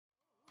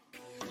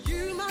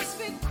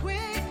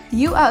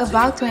You are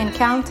about to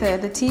encounter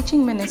the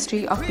teaching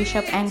ministry of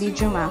Bishop Andy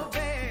Juma.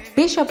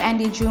 Bishop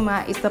Andy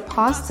Juma is the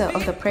pastor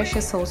of the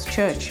Precious Souls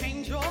Church,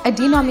 a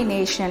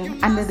denomination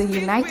under the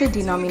United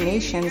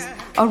Denominations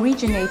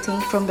originating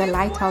from the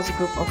Lighthouse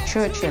Group of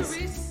Churches,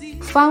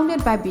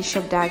 founded by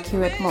Bishop Dag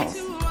Hewitt-Moore.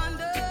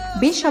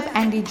 Bishop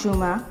Andy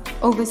Juma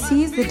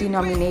oversees the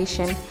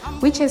denomination,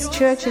 which has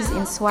churches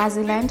in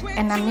Swaziland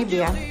and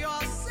Namibia.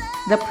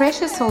 The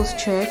Precious Souls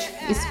Church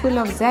is full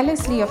of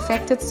zealously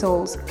affected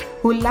souls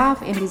who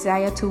love and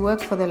desire to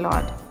work for the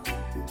Lord.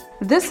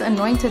 This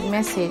anointed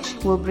message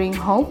will bring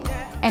hope,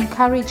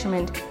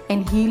 encouragement,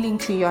 and healing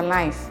to your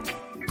life.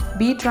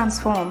 Be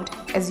transformed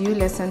as you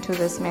listen to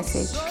this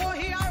message.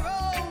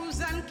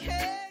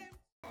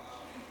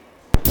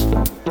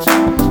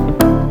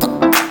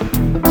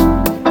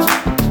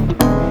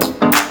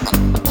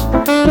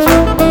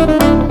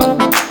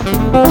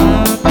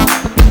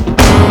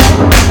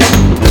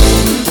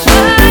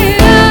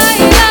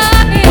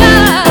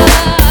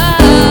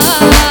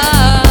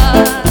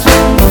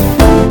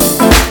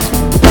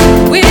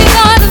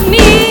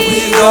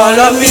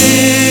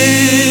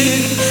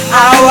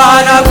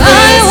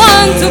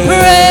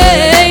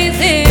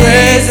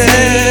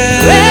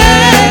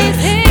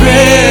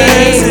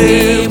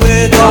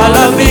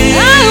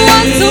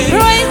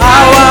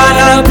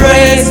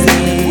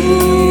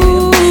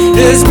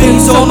 It's been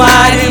so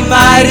mighty,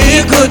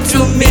 mighty good to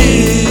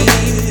me.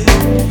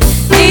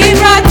 He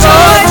brought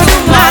joy to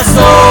my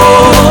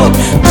soul,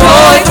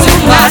 joy to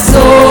my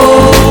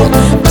soul,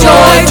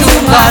 joy to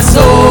my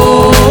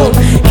soul.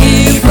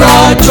 He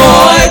brought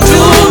joy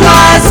to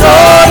my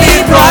soul. He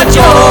brought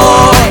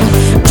joy,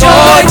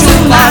 joy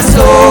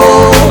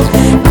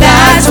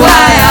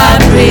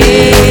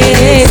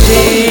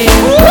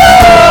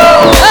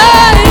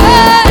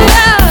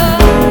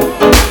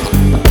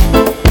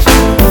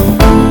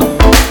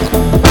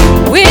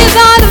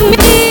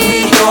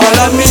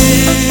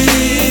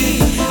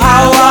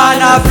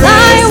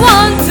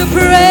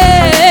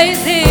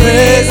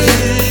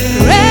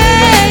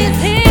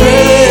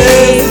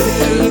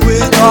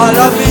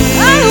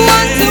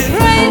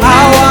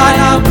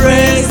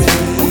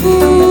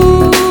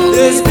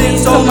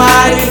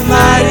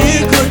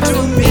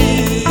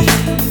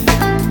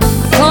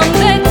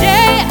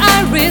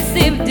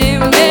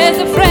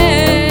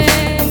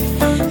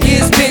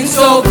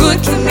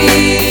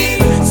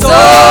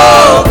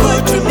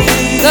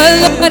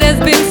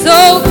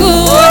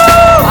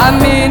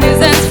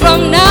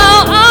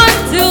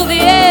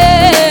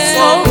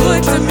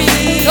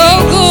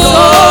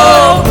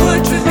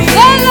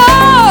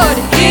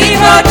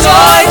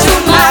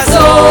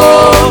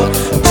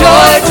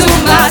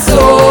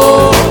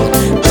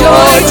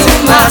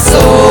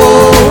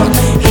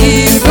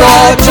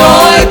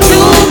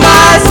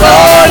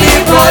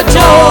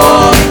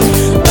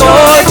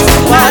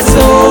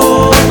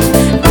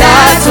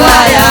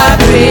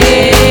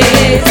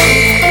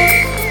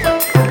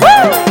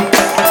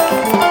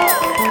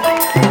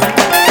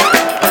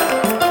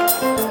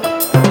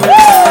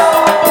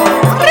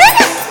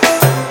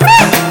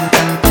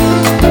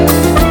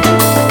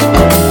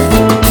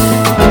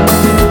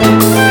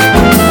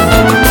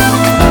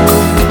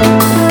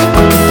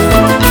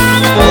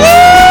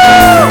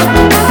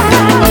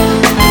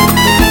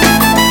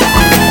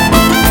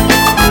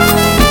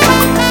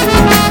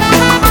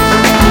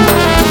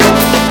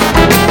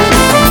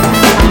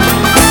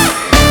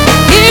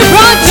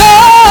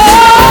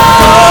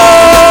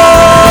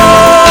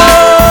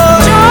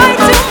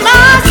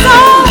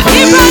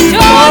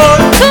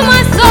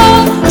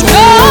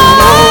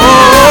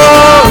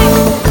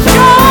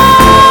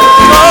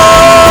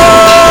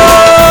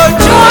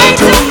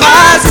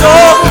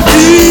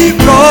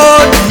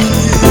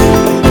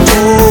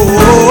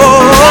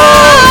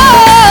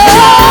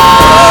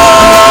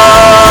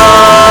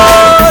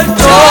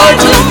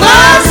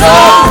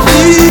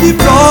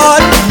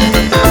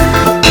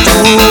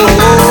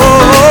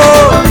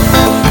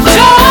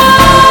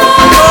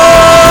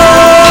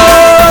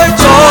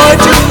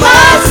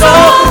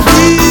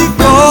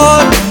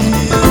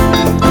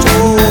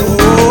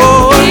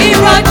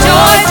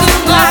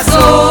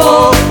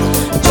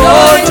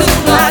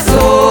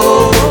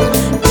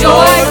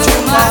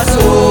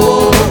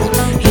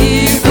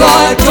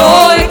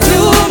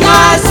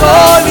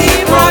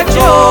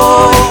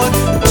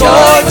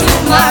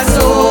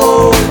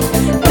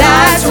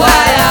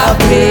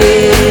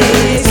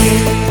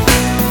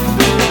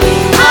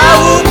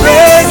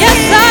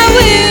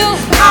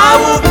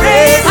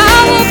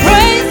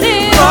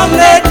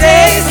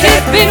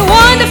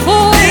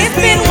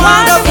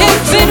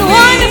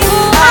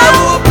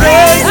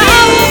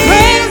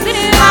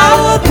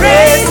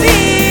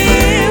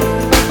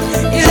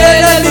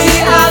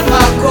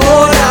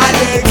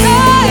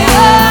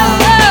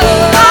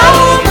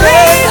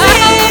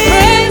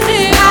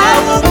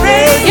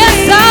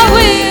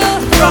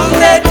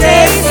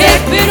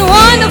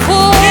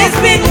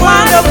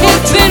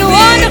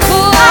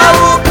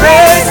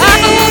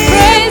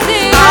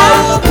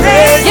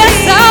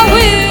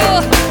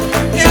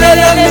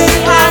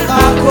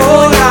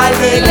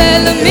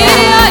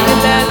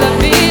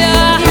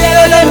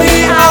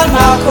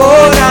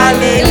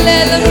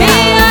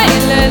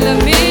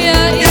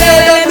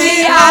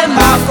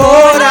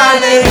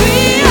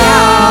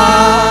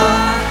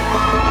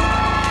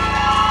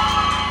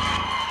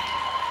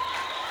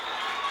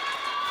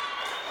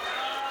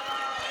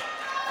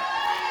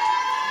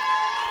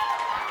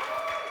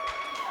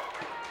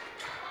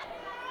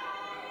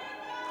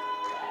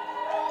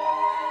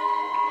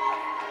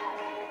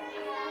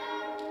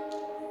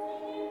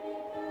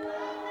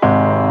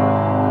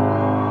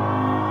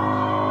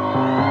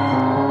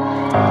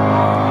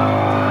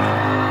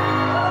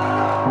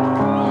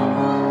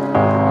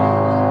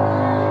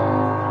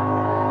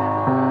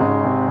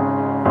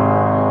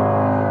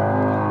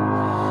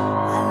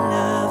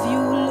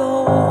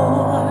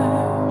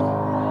Lord,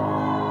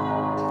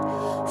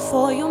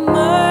 for your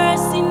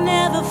mercy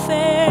never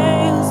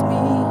fails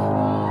me.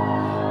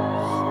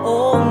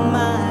 All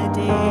my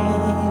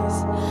days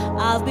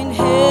I've been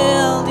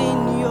held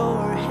in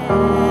your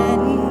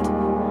hand.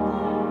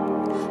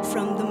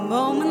 From the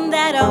moment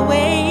that I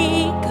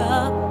wake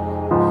up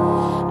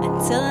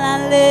until I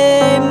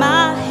lay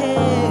my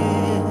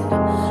head,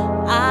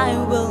 I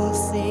will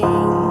sing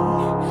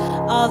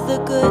of the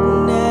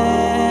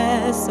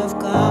goodness of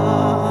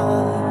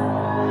God.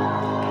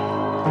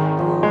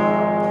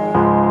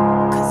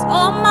 'Cause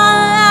all my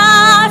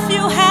life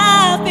you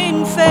have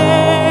been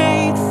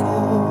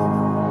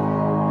faithful,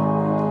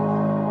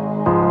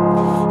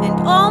 and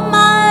all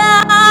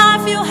my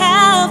life you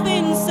have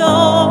been so,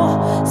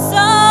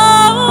 so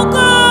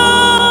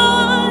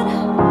good.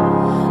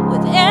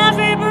 With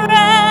every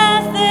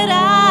breath that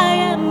I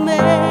am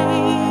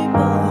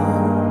able,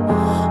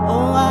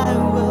 oh, I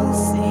will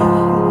sing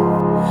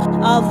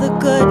of the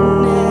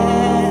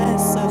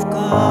goodness of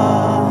God.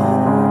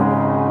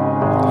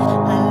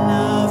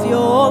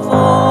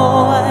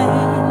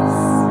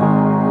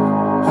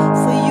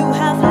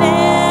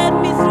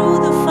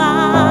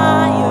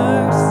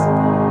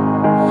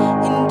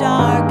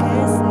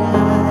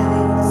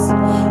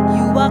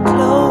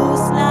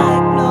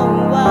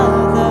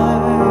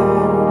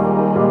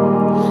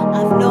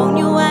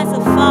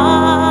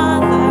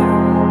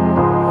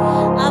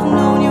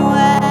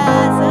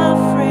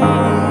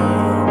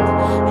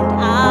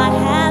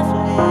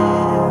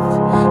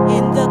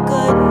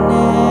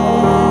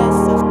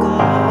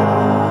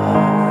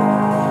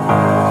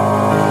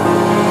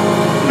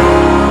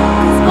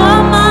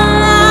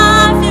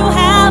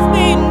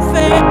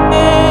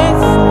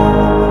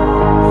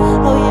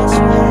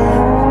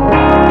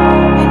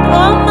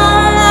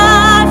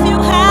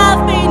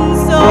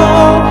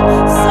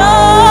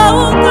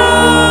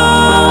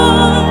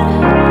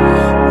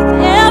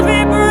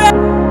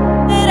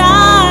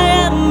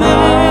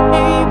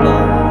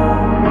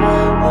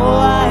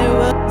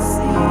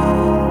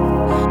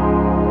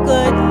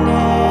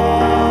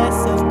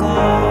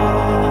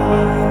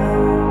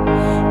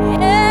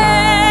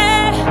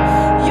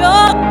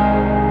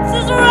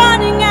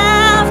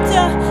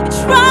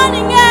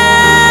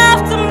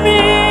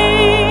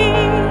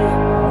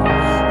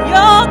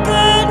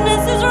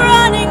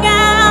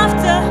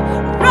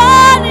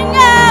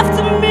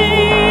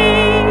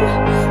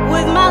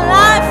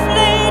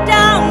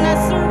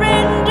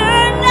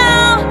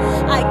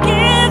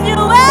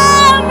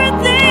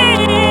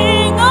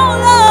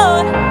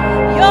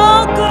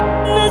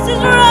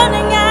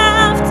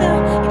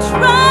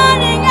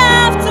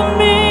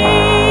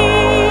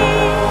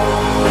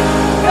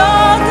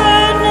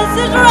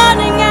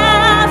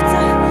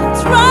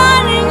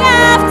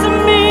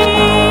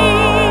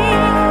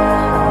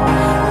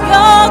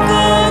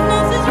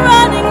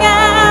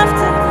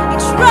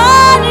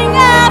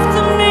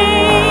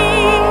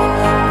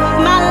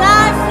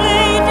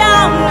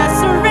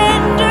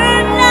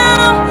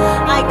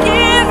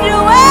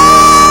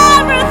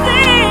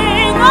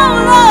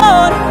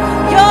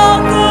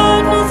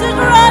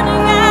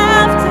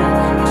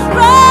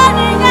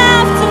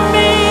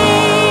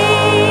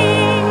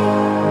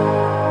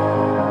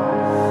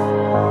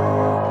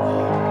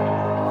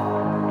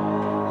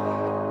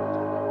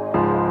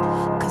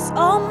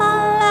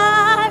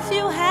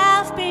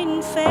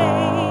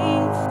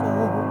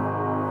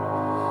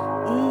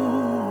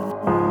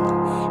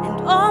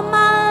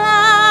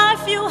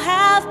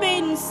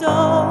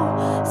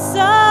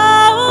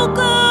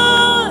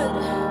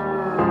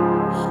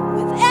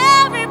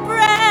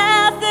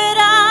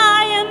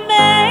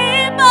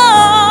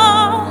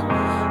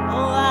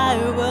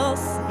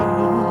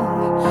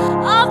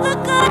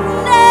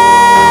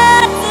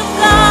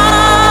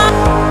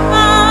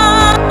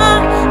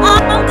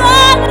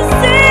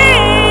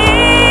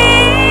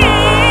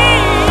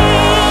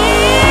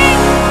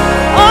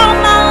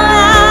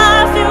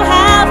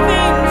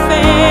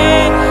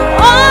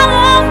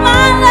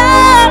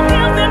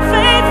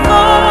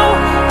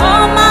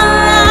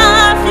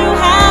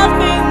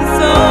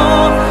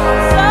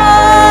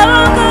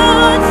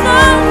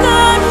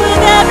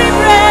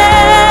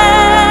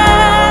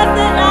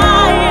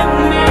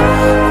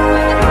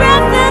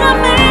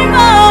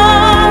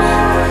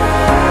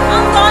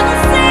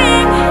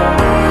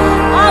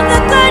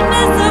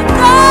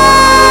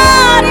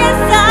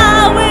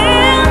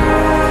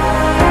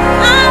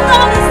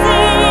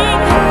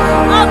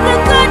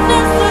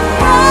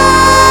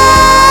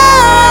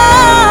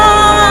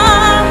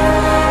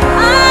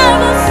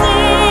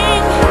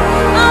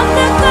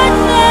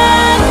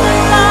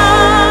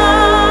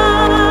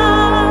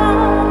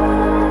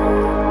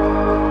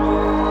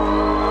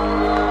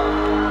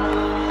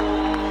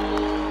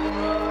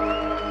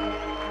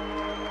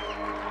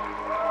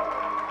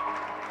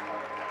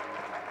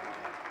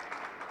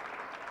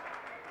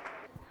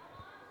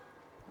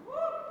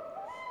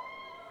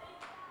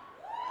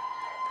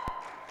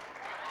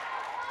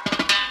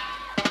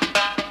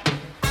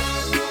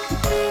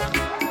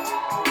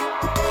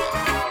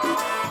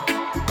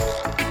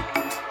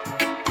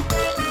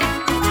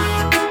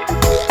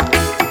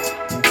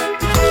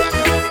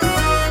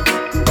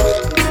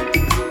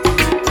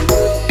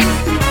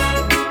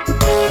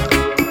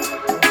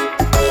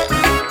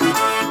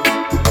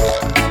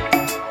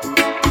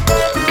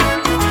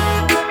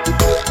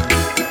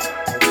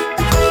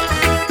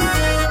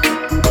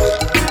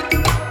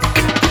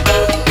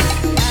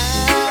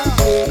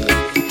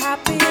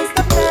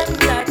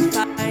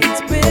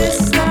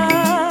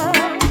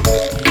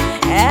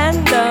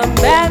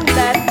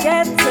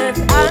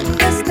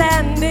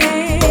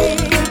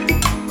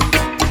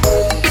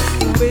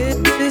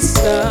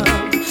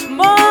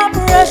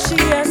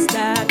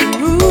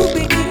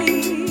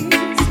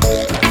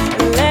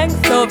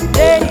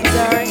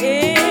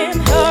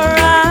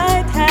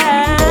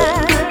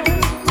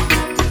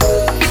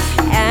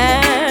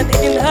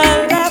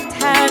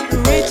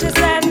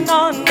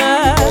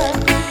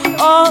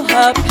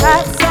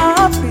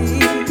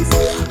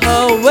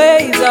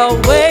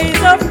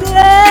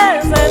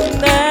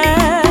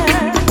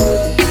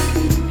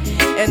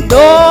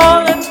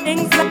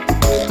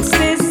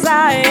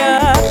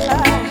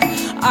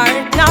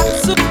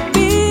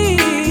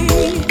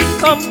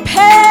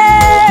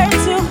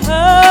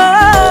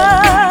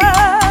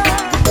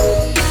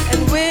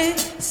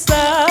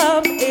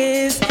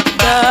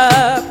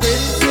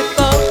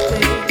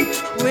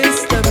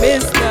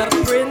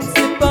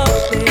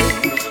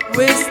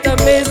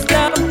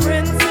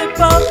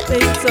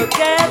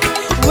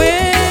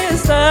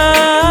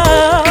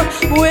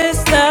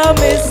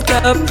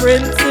 the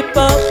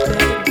principal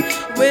thing.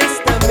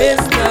 Wisdom is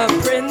the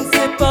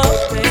principal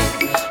thing.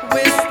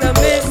 Wisdom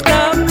is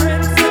the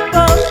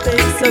principal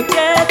thing. So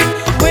get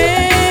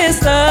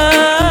wisdom.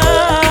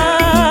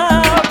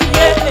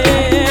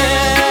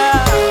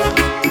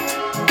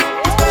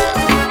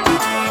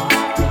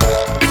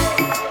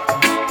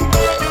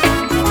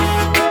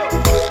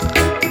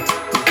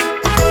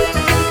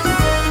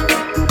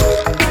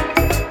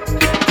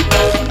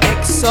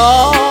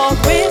 Exalt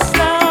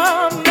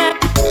wisdom and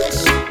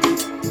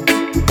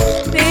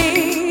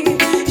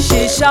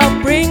she shall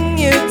bring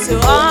you to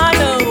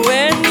honor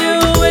when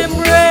you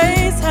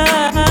embrace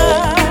her.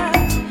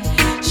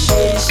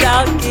 She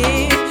shall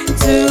give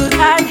to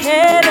that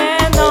head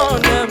an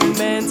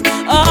ornament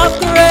of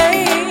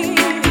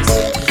grace.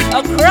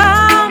 A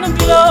crown of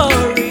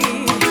glory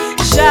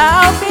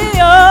shall be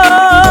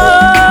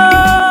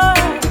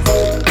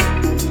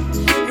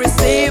yours.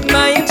 Receive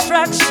my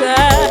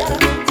instruction.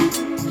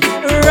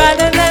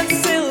 Rather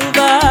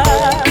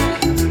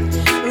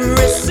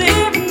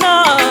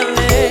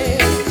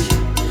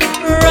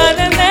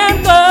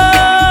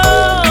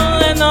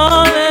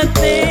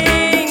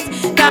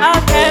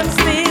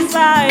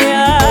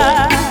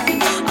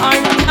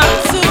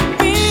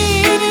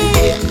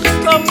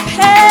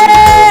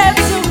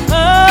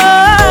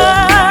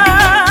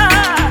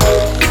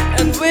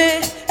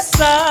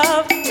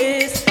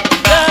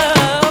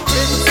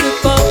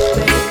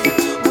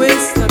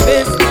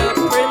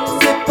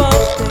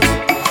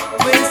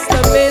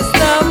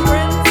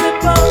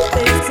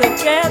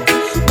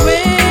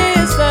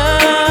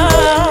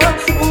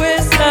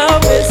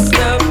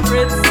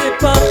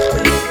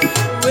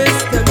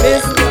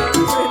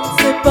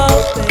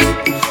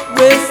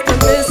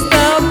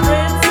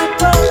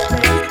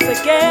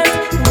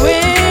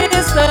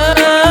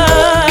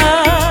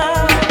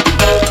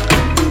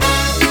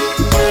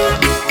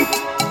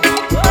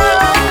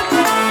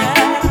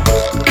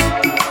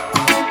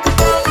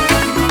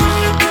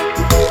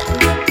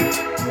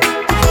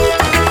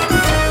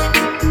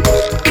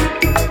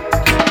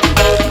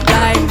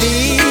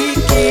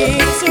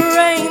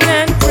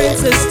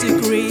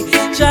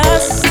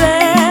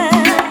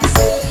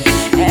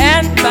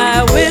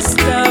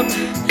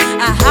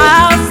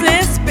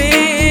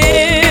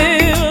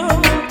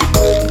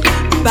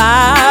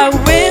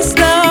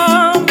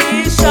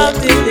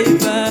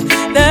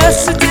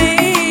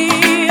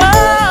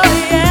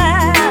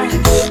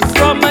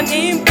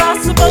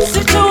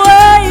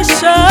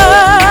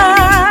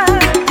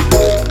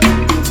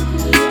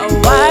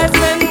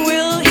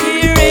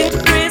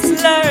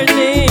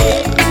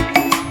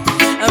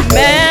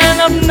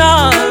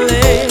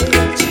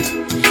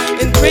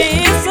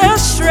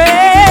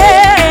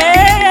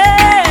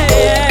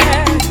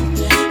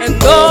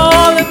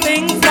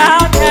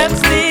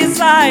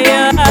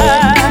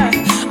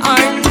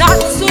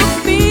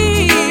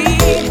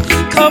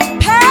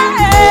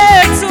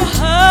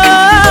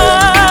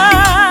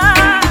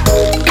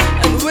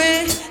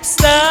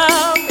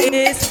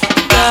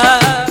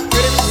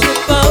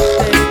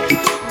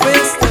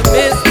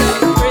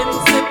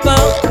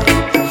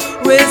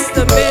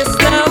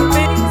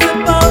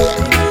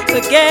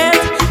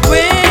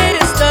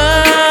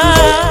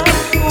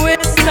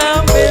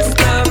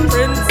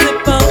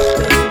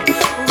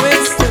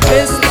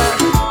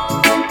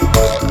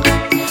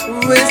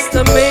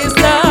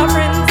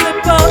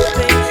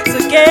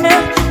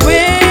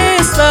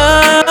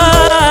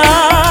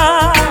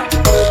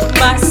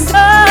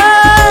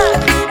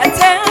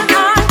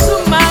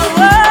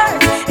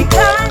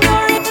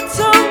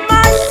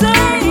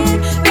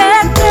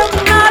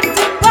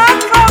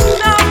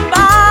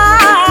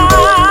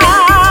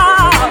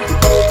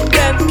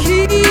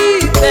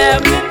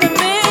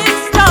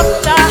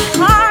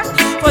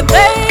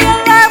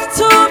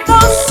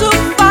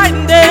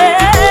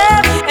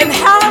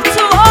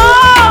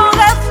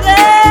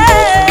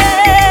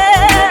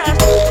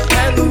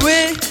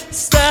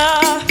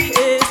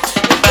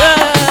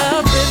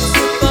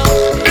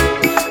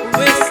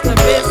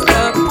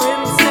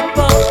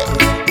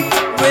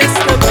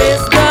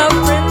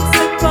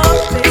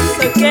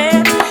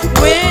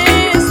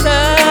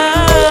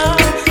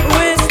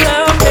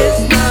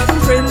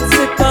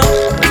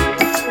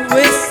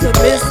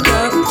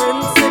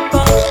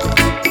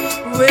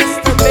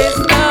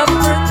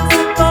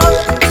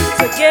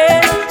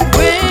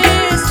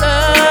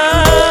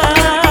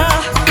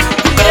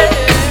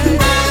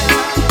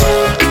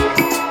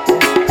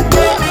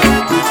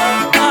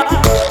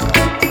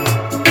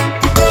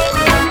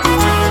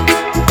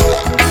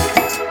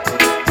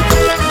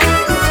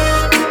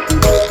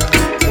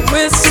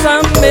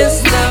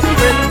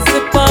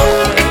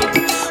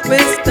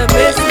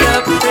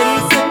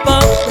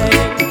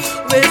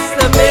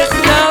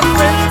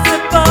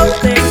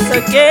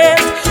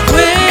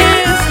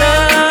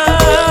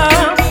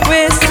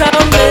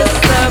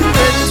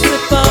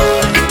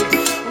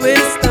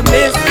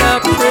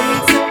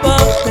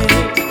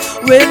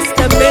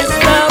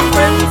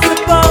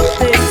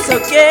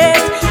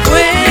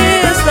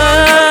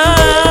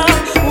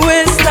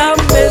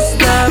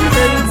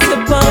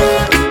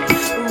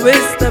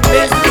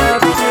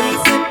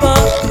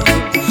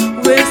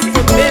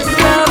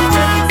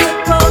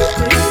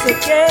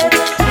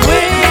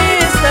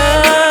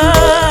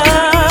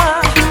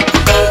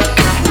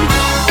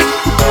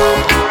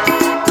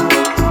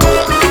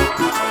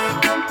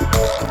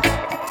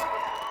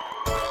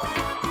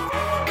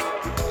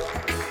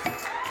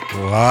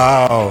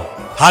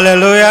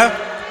Hallelujah.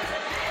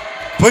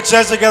 Put your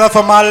hands together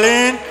for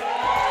Marlene.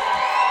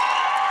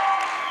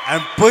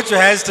 And put your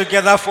hands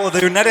together for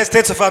the United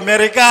States of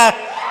America.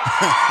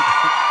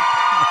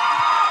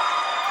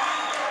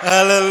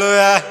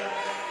 Hallelujah.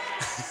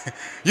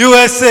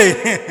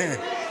 USA.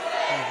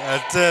 I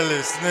tell you,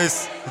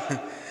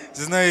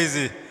 it's not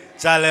easy.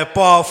 Charlie,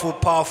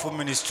 powerful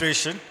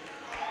ministration.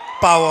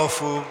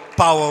 Powerful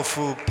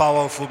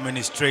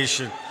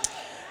ministration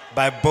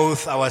by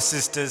both our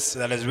sisters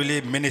that has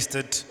really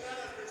ministered.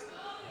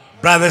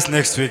 Brothers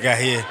next week are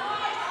here.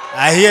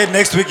 I hear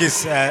next week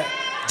is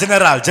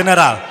General.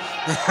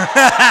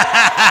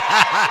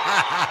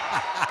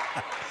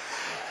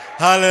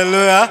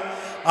 Hallelujah.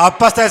 Our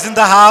pastor is in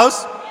the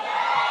house.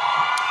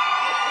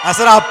 I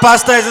said our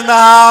pastor is in the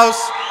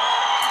house.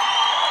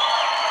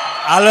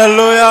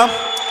 Hallelujah.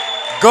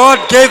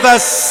 God gave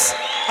us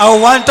a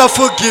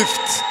wonderful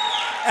gift,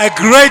 a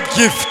great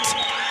gift.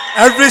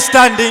 Every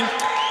standing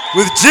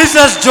with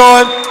Jesus'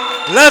 joy,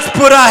 let's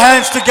put our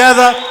hands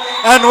together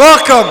and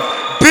welcome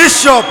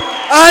Bishop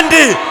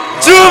Andy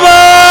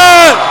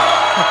Juma.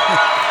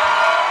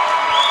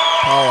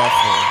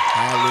 Powerful.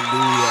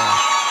 Hallelujah.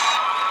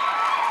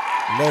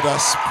 Let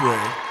us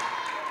pray.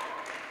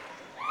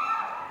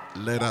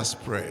 Let us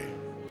pray.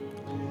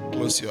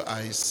 Close your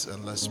eyes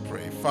and let's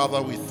pray.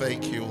 Father, we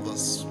thank you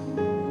this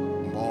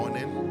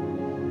morning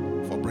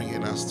for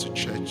bringing us to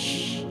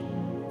church.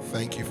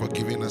 Thank you for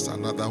giving us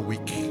another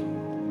week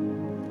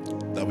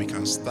that we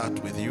can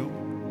start with you.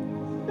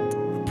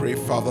 We pray,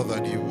 Father,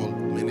 that you will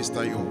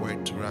minister your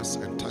word to us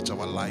and touch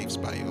our lives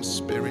by your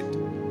Spirit.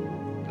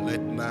 Let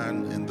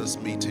none in this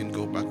meeting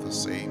go back the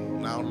same.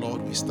 Now,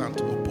 Lord, we stand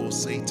to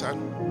oppose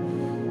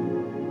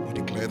Satan. We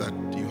declare that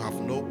you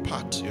have no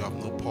part, you have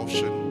no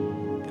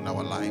portion in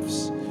our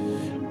lives.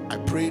 I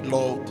pray,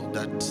 Lord,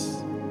 that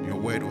your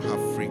word will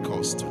have free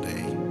course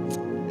today.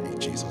 In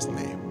Jesus'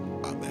 name,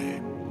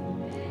 amen.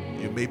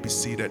 You may be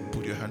seated.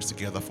 Put your hands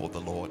together for the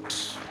Lord.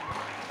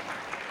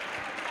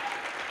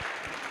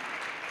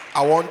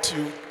 I want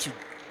you to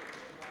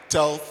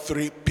tell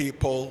 3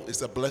 people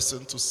it's a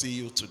blessing to see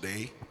you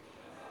today.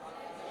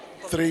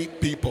 3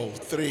 people,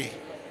 3.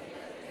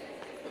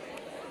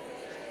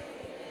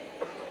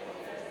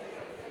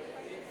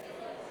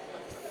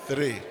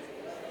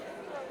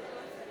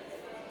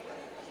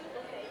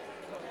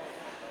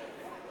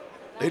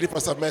 Lady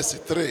Pastor Mercy,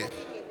 3.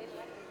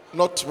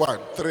 Not 1,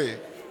 3.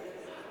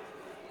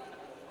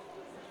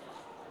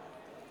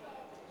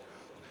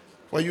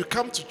 When you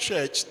come to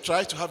church,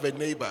 try to have a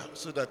neighbor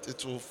so that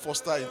it will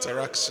foster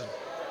interaction.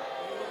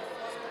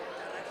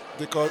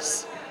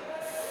 Because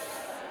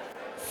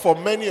for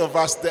many of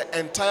us, the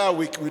entire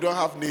week, we don't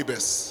have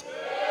neighbors.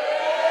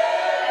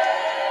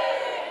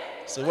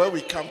 So when we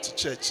come to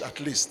church, at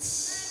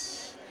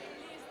least,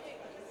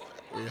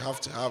 we have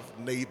to have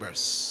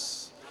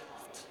neighbors.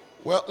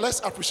 Well,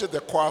 let's appreciate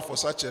the choir for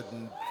such a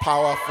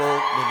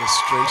powerful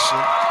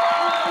ministration.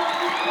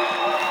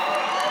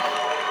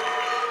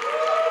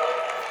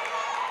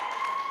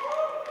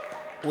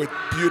 With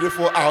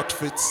beautiful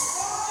outfits.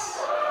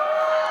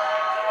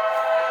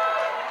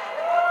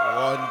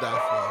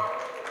 Wonderful.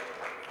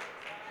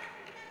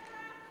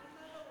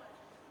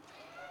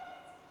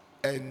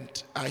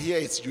 And I hear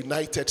it's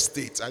United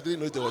States. I didn't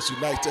know there was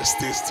United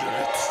States to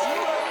it.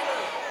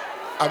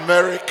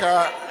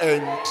 America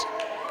and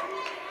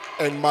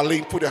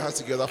Marlene, put their hands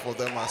together for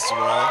them as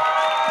well.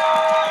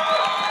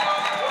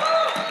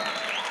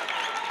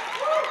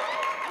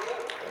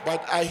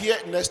 But I hear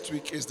next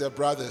week is their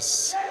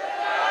brothers.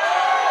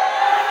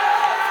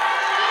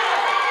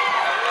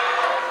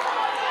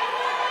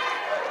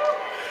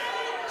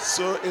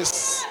 So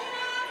it's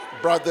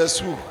brothers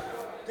who?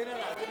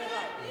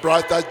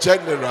 Brother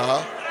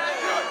General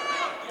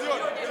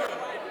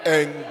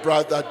and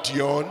Brother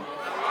Dion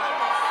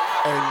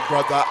and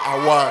Brother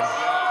Awan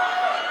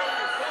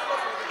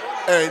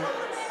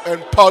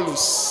and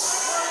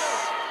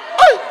Paulus.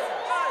 Hey!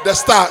 The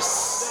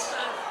stars.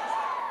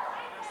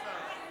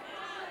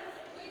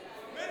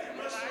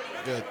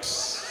 Good.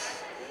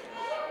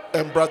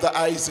 And Brother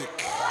Isaac.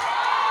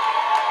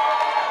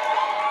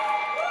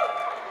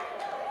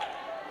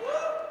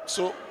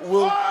 So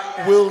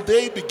will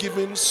they be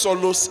given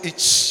solos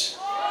each?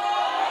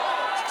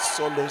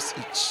 Solos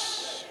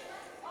each.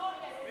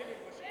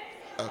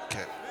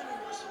 Okay.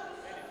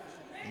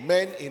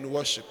 Men in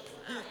worship.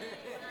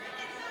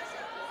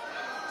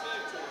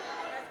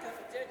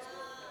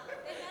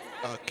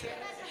 Okay.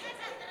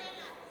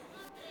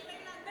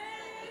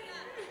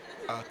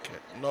 Okay,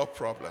 no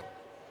problem.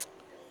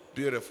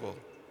 Beautiful.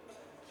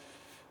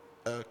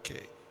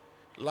 Okay.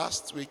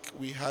 Last week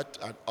we had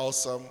an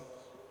awesome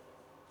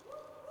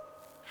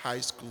high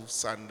school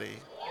Sunday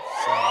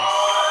service.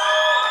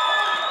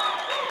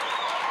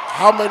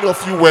 How many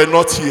of you were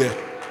not here?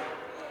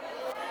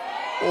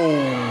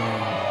 Oh.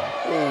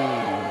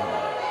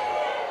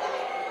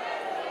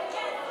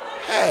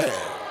 Hey.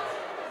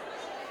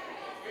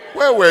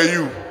 Where were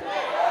you?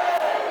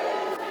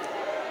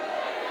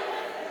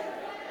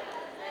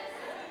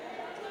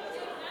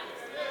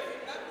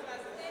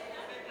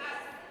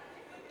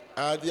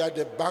 They are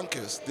the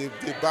bankers. They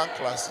bank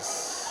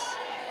classes.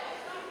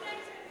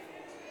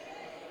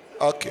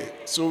 Okay,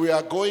 so we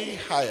are going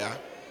higher.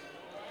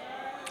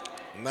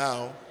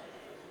 Now,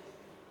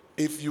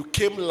 if you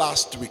came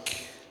last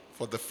week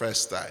for the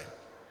first time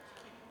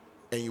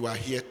and you are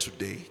here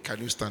today, can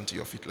you stand to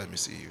your feet? Let me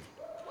see you.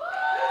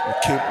 You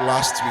came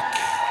last week.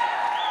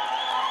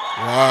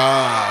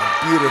 Wow,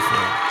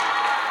 beautiful.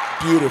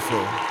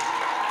 Beautiful.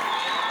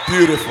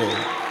 Beautiful.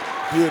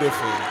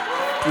 Beautiful.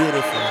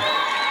 Beautiful.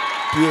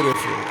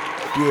 Beautiful.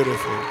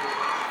 Beautiful.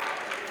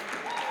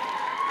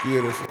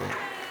 Beautiful.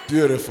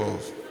 Beautiful.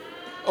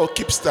 Oh,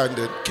 keep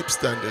standing. Keep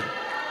standing.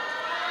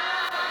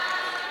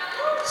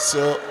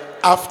 So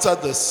after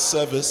the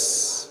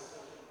service,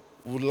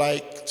 we'd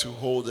like to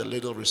hold a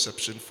little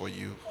reception for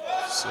you.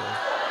 So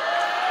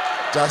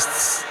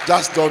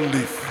just don't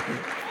leave.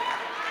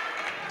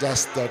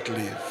 Just don't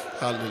leave.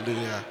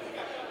 Hallelujah.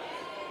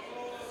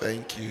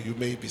 Thank you. You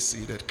may be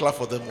seated. Clap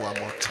for them one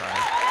more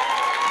time.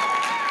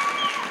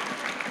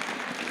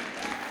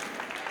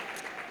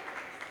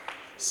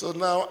 So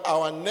now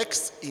our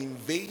next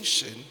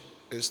invasion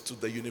is to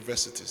the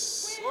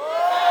universities.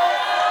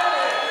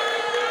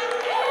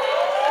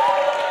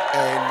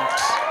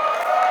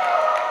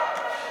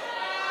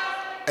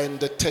 And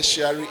the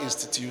tertiary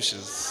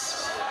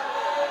institutions.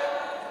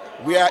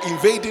 We are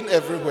invading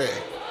everywhere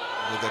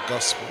with the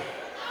gospel.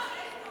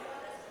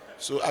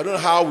 So I don't know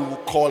how we will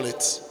call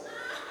it.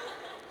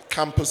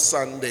 Campus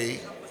Sunday.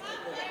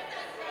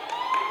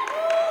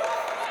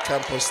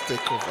 Campus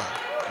takeover.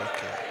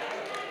 Okay.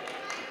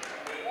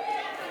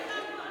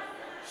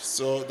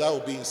 So that will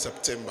be in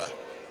September.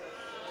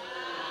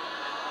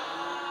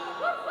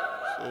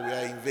 So we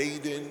are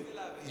invading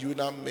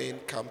UNAM main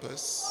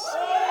campus.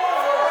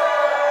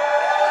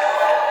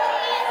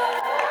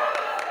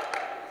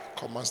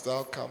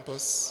 Commercial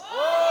campus.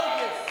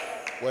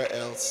 Where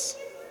else?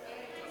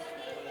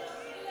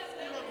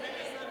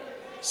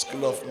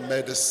 School of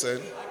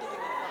Medicine.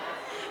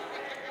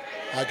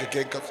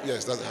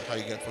 Yes, that's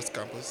Hagen First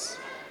Campus.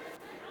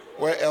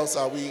 Where else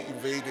are we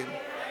invading?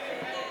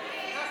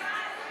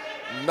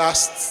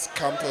 NAST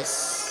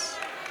campus.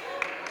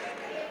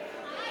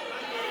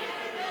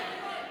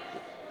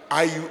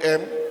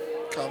 IUM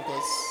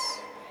campus.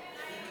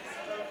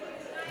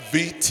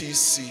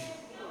 VTC.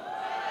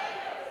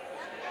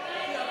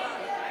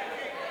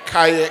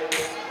 Kayak.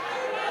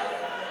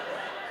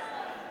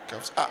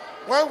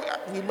 When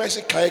we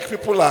mention kayak,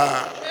 people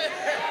are...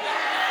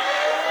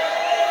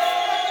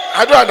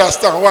 I don't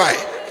understand why.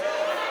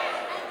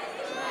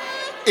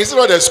 It's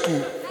not a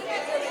school.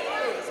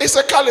 It's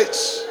a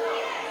college.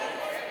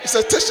 It's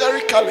a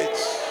tertiary college.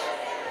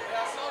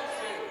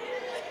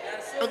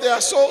 And there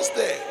are souls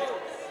there.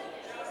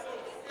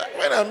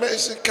 When I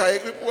mention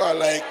kayak, people are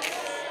like,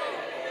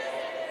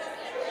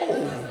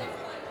 oh,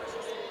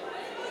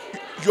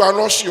 you are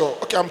not sure.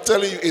 Okay, I'm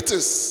telling you, it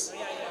is.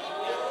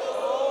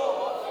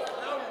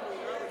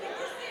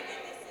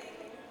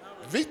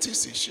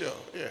 VTC, sure,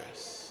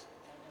 yes.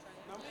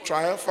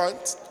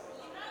 Triumphant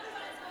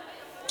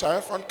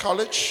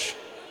College.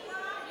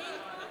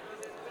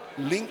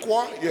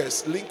 Linkwa,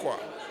 yes, Linkwa.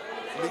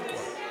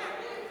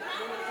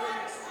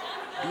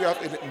 Do you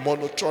have any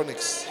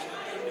monotronics?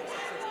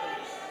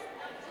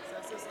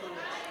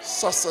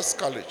 Success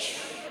College.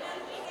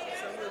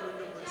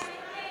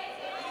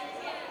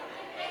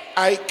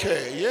 IK,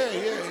 yeah.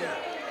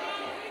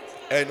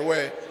 And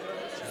where?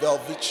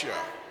 Velvitia.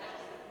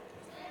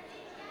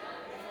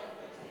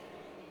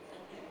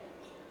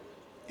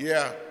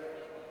 Yeah.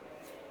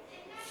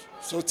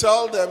 So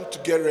tell them to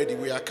get ready.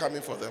 We are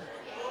coming for them.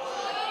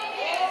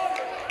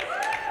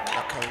 We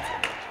are coming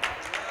for them.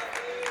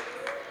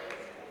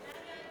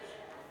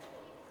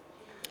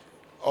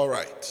 All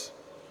right.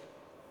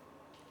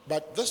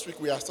 But this week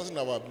we are starting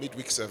our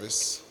midweek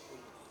service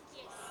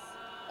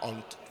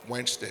on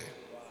Wednesday.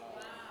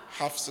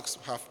 6:30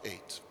 to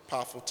 8:30.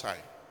 Powerful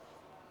time.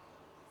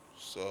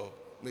 So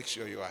make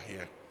sure you are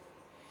here.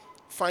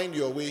 Find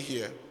your way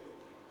here,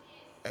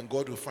 and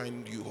God will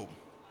find you home.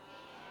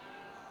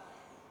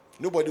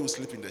 Nobody will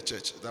sleep in the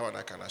church. That one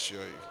I can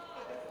assure you.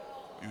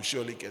 You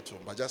surely get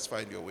home, but just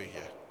find your way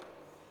here.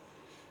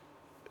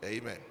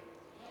 Amen.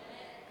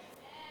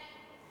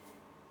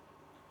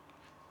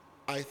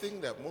 I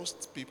think that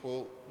most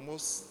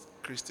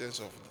Christians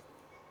of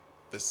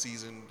the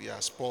season, they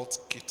are sports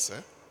kids,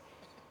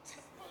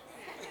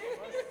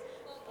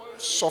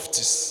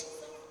 Softies.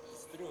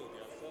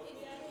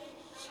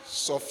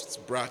 Soft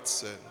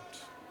brats. And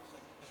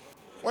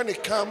when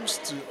it comes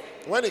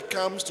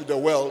to the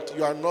world,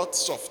 you are not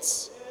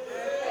softs.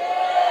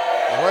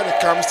 And when it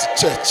comes to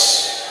church,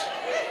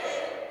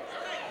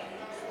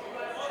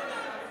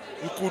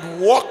 you could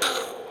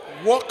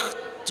walk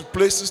to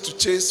places to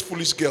chase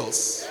foolish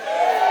girls.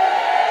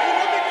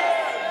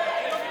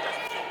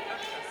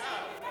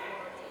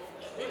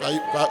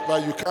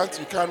 But you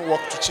can't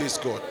walk to chase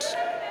God.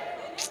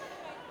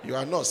 You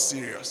are not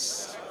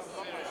serious.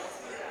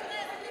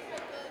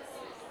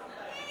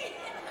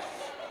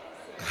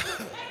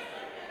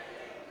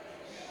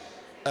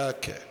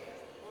 Okay.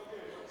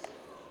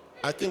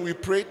 I think we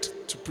prayed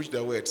to preach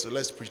the word, so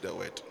let's preach the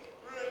word.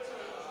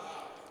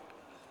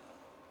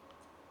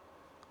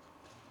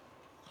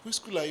 Which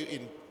school are you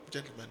in,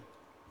 gentlemen?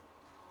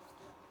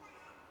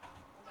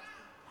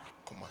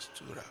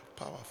 Komastura,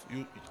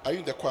 powerful. Are you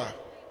in the choir?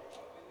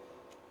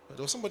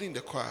 There was somebody in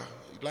the choir,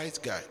 light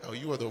guy. Oh,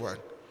 you were the one.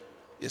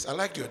 Yes, I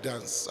like your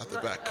dance at the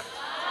back.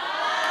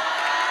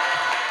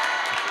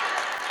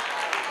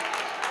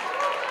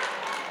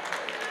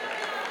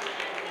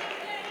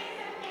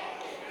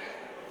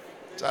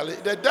 Charlie,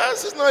 the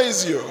dance is not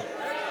easy.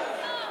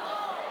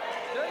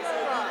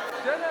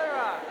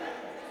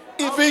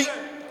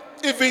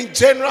 Even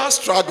General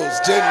struggles.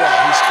 He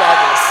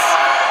struggles.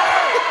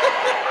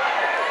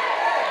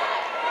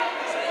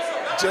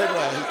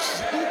 General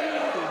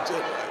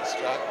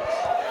struggles.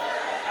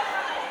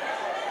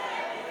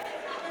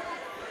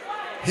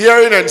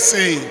 Hearing and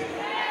seeing.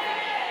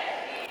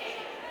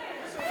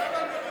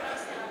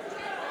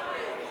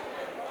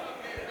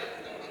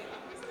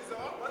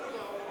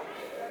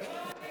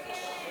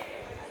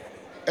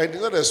 And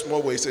it's not a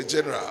small way, it's a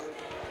general.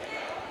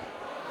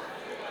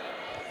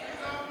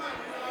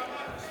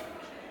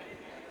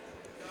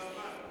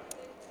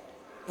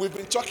 We've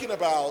been talking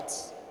about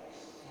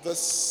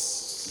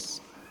this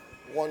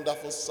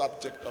wonderful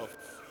subject of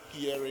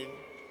hearing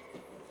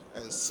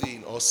and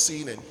seeing, or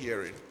seeing and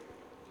hearing.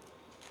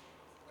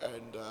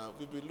 And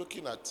we've been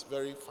looking at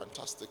very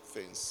fantastic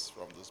things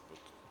from this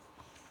book.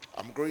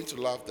 I'm going to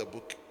love the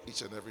book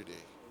each and every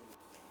day.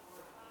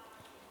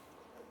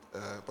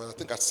 But I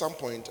think at some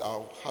point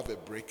I'll have a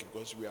break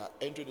because we are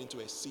entering into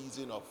a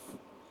season of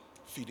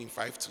feeding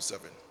 5 to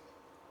 7.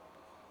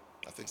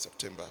 I think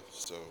September.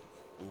 So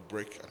we'll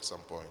break at some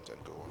point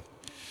and go on.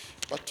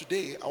 But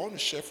today I want to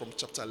share from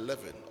chapter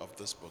 11 of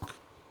this book.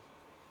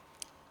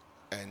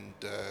 And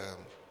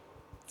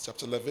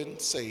chapter 11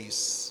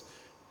 says,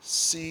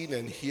 seeing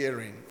and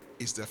hearing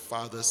is the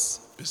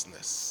Father's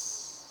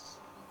business.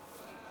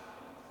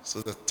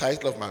 So the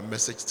title of my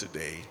message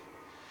today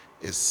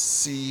is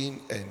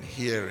seeing and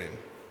hearing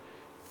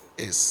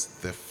is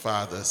the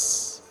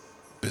Father's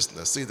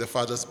business. See, the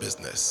Father's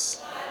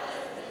business.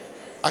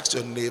 Ask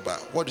your neighbor,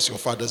 what is your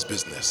father's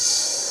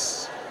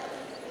business?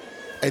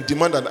 And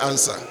demand an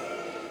answer.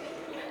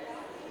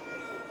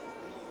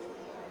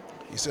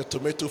 He said,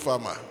 tomato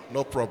farmer,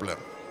 no problem.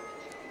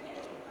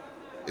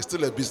 It's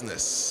still a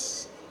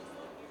business.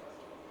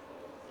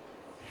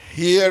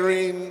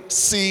 Hearing,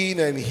 seeing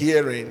and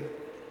hearing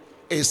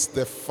is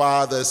the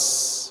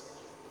Father's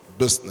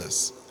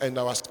business. And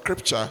our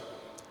scripture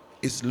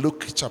is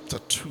Luke chapter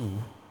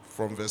 2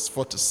 from verse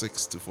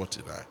 46 to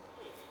 49.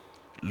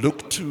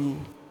 Luke 2,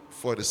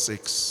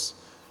 46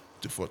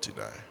 to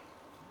 49.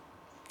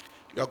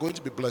 You are going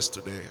to be blessed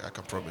today, I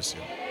can promise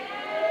you.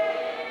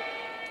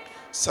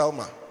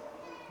 Selma,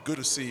 good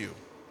to see you.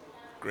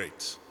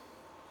 Great.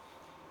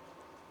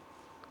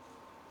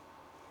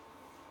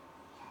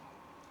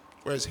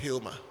 Where's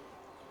Hilma?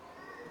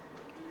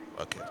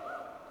 Okay.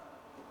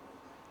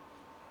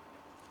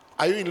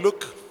 Are you in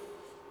Luke?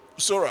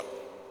 Sora,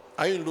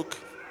 are you in Luke?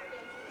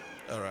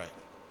 All right.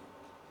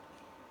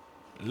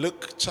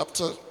 Luke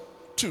chapter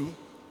 2.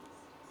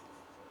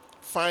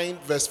 Find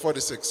verse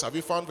 46. Have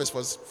you found verse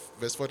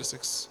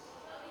 46?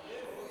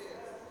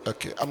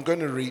 Okay, I'm going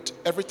to read.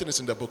 Everything is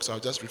in the book, so I'll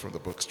just read from the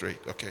book straight.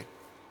 Okay.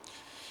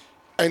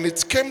 And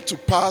it came to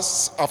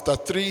pass after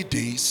 3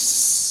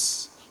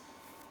 days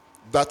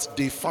that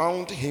they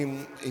found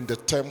him in the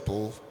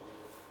temple,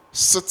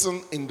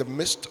 sitting in the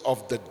midst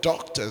of the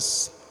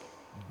doctors,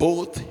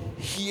 both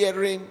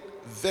hearing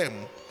them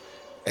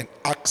and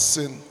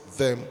asking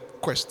them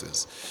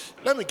questions.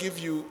 Let me give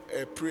you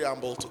a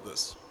preamble to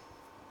this.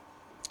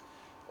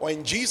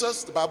 When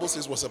Jesus, the Bible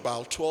says, was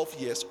about 12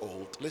 years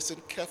old,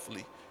 listen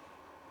carefully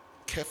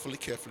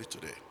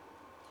today,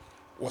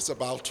 was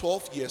about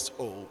 12 years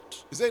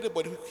old. Is there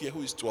anybody here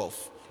who is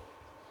 12?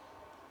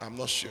 I'm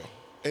not sure.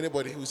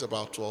 Anybody who is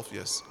about 12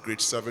 years? Grade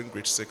 7,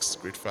 grade 6,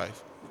 grade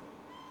 5?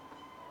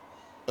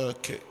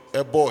 Okay,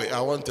 a boy.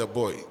 I want a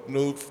boy.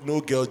 No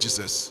girl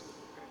Jesus.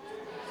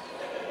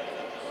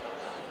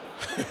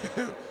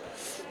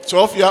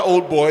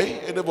 12-year-old boy.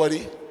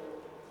 Anybody?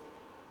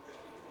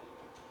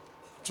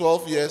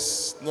 12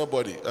 years.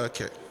 Nobody.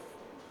 Okay.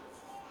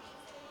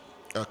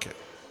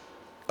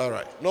 All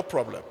right. No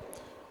problem.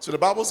 So the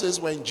Bible says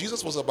when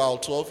Jesus was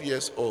about 12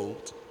 years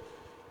old,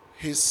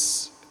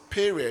 his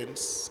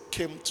parents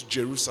came to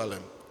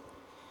Jerusalem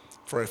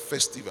for a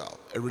festival,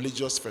 a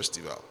religious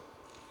festival.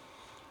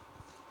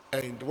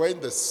 And when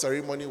the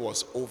ceremony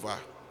was over,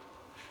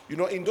 you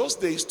know, in those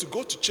days, to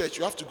go to church,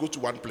 you have to go to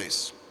one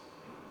place.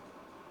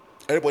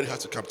 Everybody has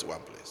to come to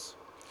one place.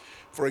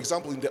 For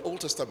example, in the Old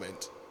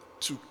Testament,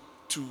 to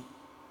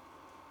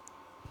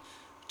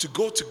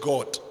go to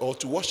God or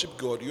to worship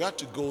God, you had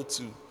to go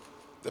to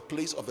the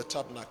place of the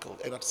tabernacle.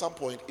 And at some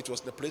point, it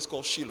was the place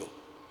called Shiloh.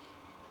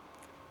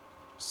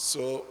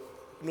 So,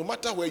 no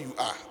matter where you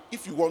are,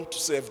 if you want to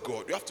serve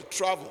God, you have to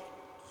travel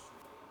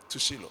to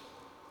Shiloh.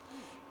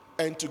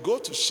 And to go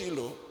to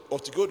Shiloh or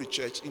to go to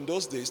church, in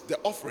those days, the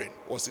offering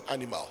was in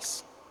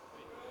animals.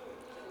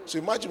 So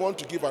imagine you want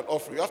to give an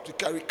offering. You have to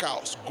carry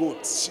cows,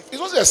 goats, sheep. It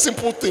wasn't a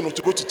simple thing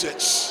to go to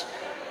church.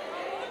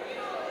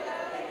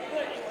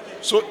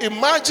 So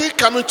imagine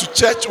coming to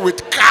church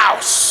with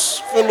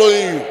cows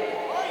following you.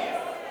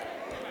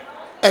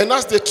 And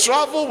as they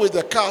travel with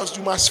the cows,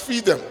 you must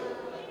feed them.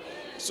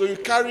 So you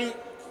carry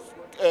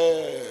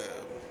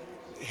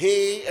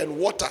hay and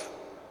water.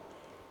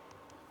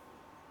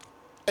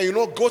 And you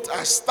know, goats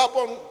are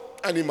stubborn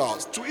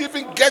animals. To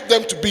even get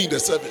them to be in the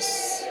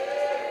service,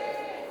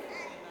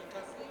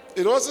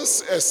 it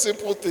wasn't a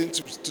simple thing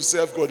to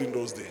serve God in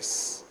those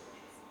days.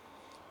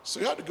 So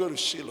you had to go to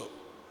Shiloh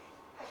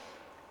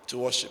to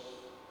worship.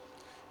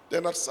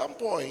 Then at some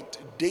point,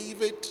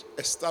 David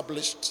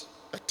established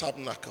a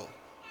tabernacle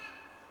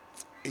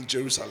in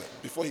Jerusalem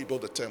before he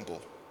built the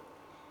temple.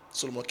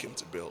 Solomon came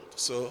to build.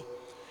 So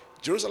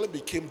Jerusalem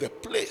became the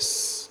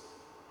place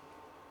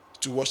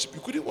to worship.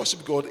 You couldn't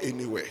worship God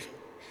anywhere.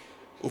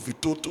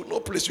 Ovitoto, no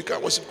place you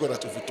can worship God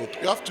at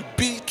Ovitoto. You have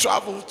to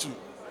travel to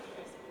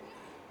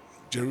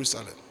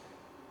Jerusalem.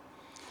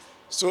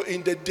 So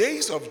in the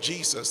days of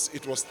Jesus,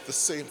 it was the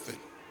same thing.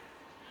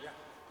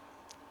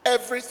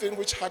 Everything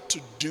which had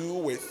to do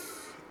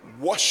with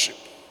worship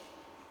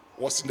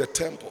was in the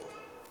temple.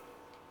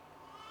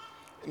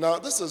 Now,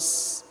 this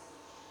is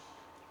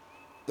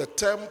the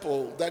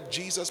temple that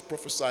Jesus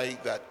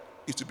prophesied that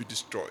it would be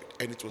destroyed,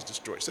 and it was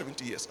destroyed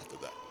 70 years after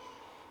that.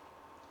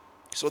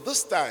 So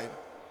this time,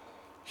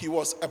 he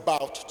was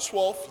about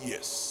 12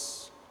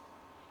 years.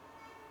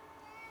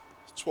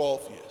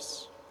 12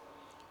 years.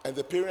 And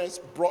the parents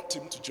brought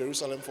him to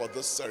Jerusalem for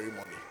this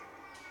ceremony.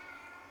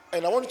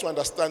 And I want you to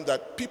understand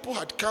that people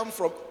had come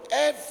from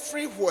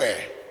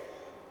everywhere.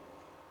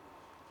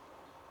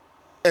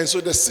 And so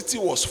the city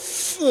was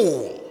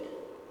full.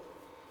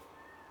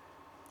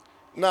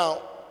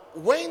 Now,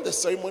 when the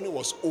ceremony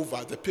was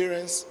over, the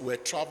parents were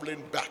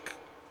traveling back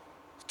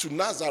to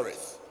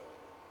Nazareth,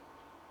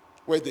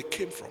 where they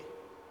came from.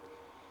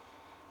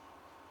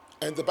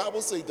 And the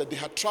Bible says that they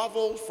had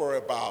traveled for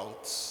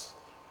about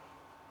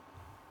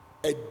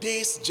a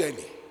day's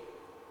journey.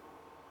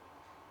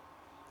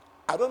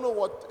 I don't know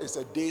what is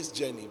a day's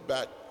journey,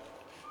 but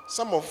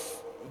some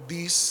of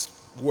these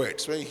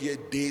words, when you hear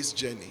day's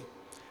journey,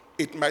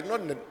 it might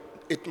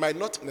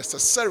not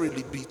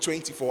necessarily be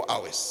 24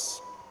 hours.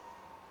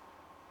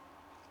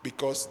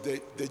 Because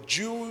the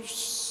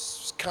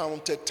Jews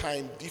counted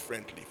time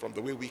differently from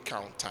the way we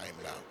count time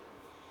now.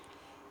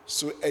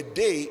 So a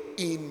day,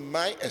 in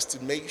my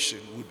estimation,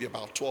 would be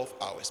about 12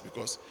 hours,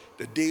 because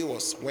the day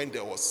was when the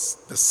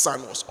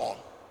sun was on.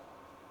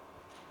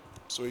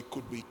 So it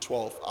could be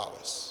 12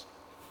 hours.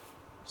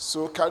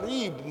 So can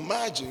we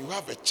imagine you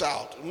have a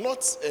child,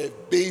 not a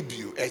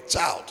baby, a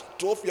child,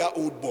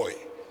 12-year-old boy.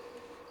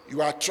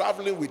 You are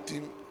traveling with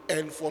him,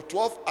 and for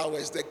 12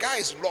 hours, the guy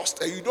is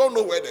lost, and you don't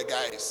know where the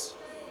guy is.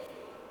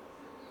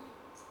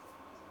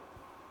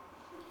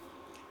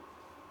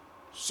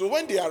 So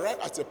when they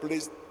arrived at a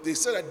place, they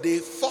said that they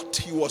thought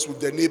he was with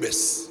the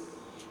neighbors.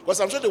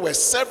 Because I'm sure there were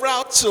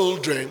several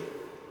children,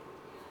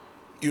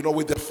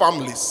 with the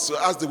families. So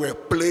as they were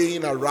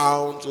playing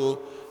around,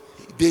 so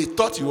they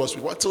thought he was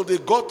with one. So they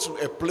got to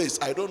a place,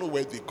 I don't know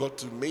where they got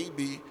to,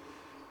 maybe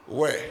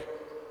where?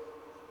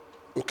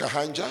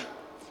 Okahanja?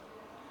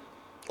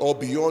 Or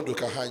beyond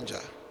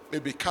Okahanja.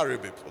 Maybe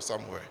Caribbean or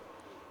somewhere.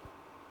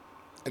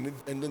 And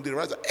then they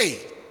realized, hey,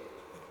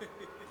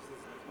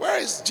 where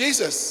is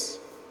Jesus?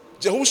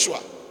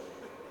 Jehoshua.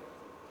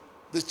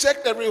 They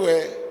checked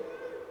everywhere.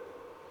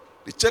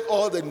 They checked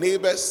all the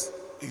neighbors.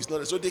 He's not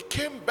there. So they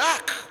came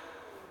back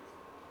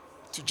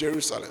to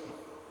Jerusalem.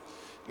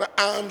 Now,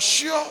 I'm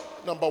sure,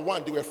 number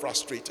one, they were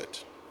frustrated.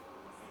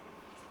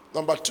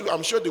 Number two,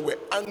 I'm sure they were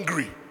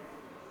angry.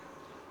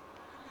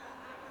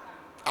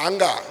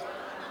 Anger.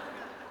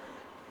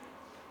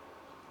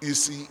 You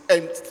see,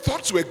 and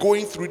thoughts were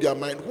going through their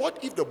mind.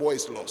 What if the boy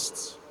is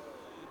lost?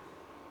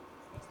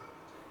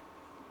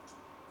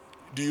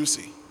 Do you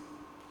see?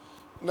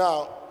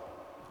 Now,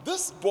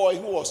 this boy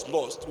who was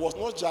lost was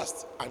not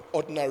just an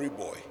ordinary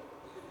boy.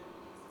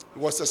 He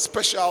was a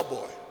special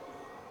boy.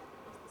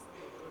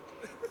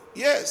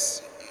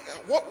 Yes.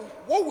 What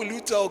will you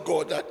tell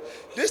God that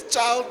this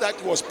child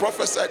that was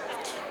prophesied,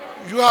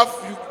 you have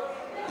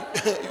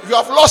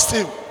lost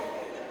him?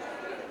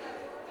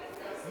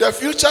 The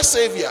future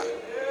savior.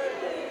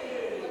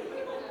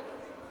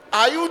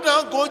 Are you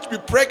now going to be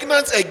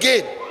pregnant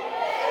again?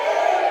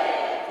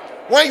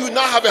 When you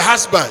now have a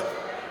husband.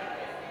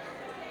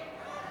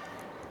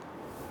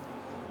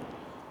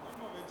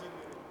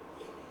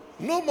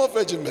 No more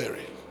Virgin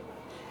Mary.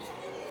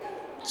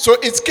 So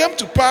it came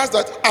to pass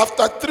that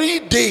after 3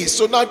 days,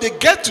 so now they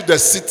get to the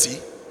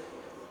city.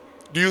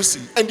 Do you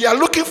see? And they are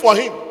looking for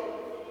him.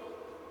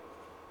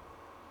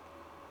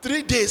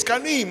 3 days,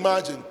 can you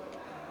imagine?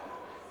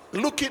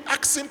 Looking,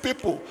 asking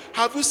people,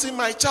 have you seen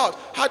my child?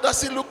 How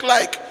does he look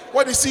like?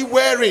 What is he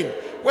wearing?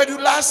 Where did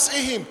you last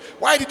see him?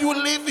 Why did you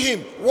leave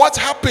him? What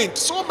happened?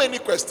 So many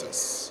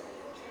questions.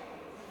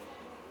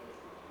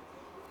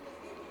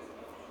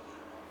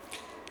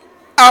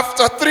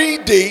 After 3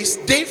 days,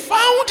 they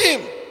found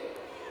him.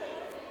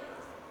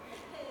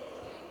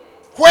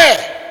 Where?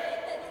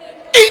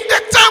 In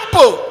the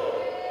temple.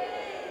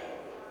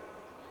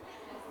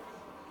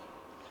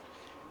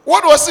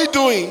 What was he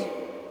doing?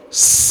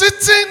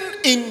 Sitting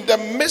in the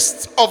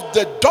midst of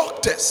the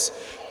doctors,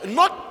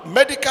 not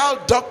medical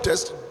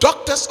doctors,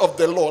 doctors of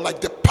the law,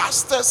 like the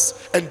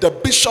pastors and the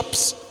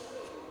bishops.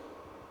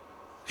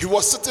 He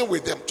was sitting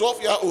with them,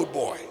 12-year-old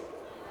boy.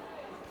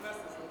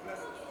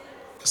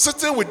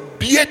 Sitting with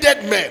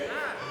bearded men,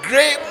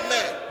 gray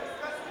men.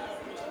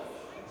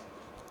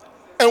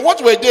 And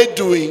what were they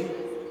doing?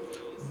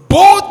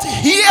 Both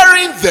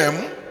hearing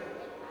them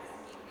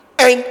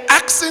and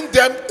asking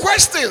them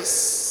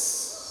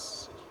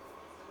questions.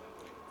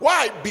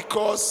 Why?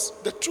 Because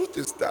the truth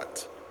is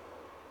that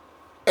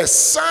a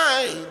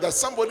sign that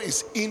somebody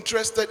is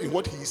interested in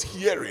what he is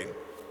hearing,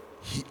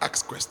 he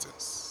asks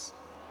questions.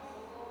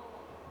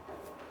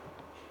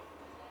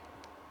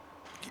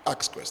 He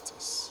asks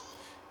questions.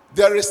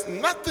 There is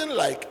nothing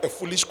like a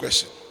foolish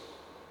question.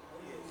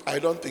 I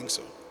don't think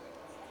so.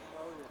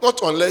 Not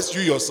unless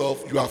you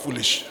yourself, you are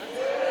foolish.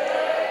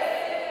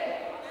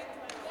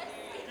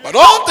 But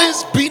all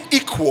things being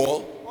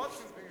equal,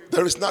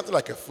 there is nothing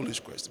like a foolish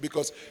question,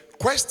 because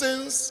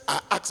questions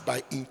are asked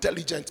by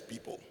intelligent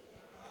people.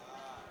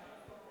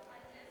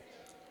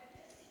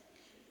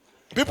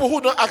 People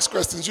who don't ask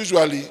questions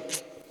usually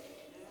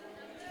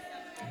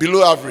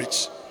below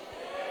average.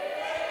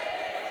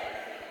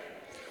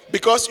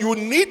 Because you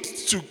need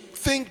to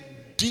think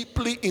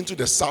deeply into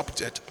the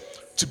subject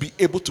to be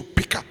able to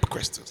pick up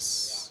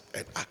questions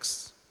and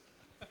ask.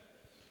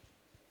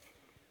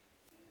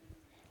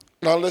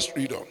 Now let's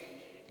read on.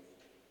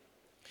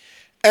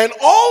 And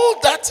all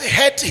that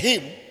heard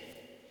him,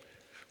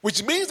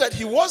 which means that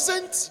he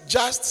wasn't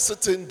just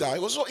sitting there, he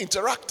was also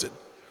interacting.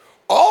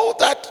 All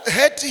that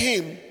heard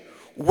him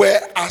were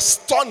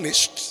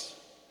astonished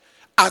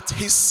at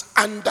his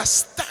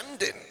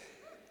understanding.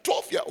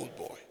 12-year-old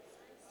boy.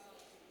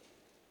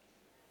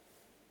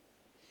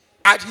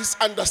 At his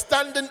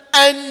understanding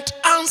and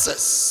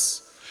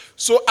answers.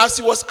 So as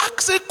he was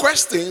asking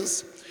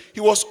questions, he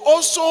was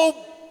also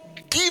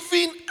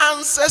giving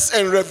answers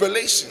and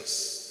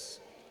revelations.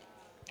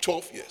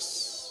 12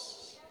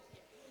 years.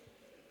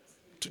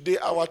 Today,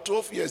 our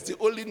 12 years, they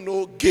only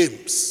know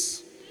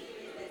games.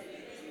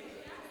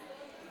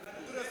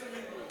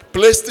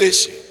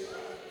 PlayStation.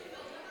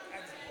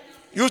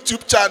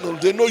 YouTube channel,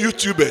 they know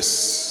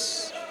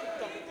YouTubers.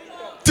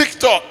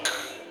 TikTok.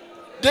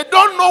 They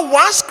don't know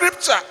one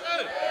scripture.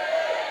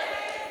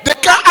 They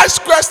can't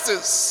ask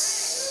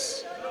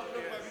questions.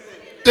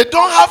 They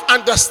don't have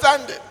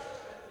understanding.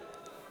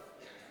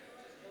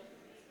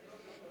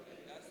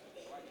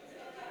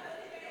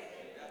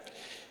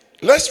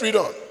 Let's read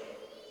on.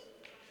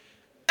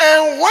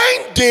 And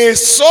when they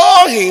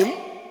saw him,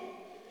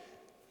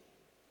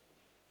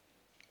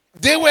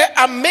 they were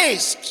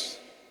amazed,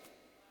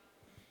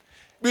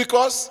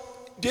 because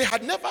they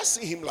had never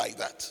seen him like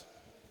that.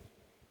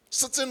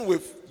 Sitting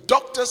with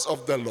doctors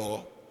of the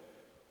law,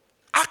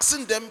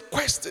 asking them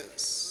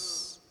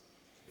questions,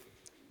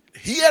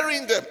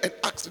 hearing them and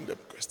asking them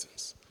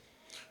questions.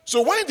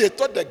 So when they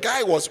thought the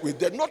guy was with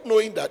them, not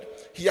knowing that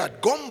he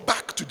had gone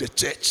back to the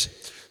church,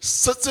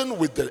 sitting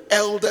with the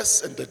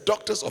elders and the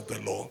doctors of the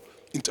law,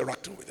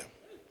 interacting with them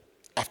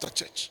after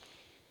church.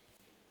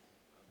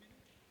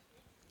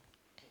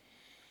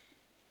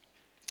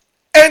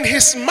 And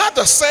his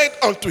mother said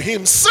unto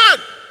him, Son,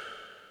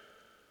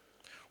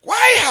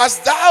 why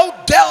hast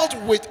thou dealt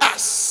with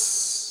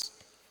us?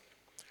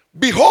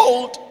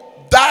 Behold,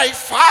 thy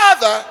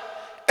father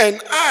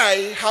and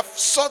I have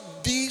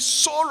sought thee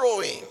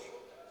sorrowing.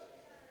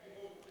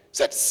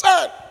 Said,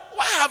 Son,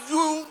 why have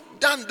you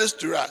done this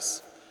to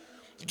us?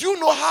 Do you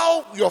know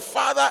how your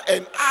father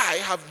and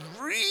I have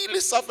really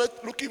suffered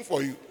looking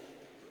for you?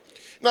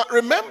 Now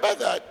remember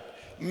that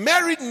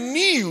Mary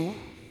knew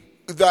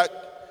that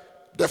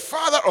the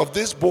father of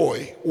this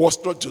boy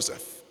was not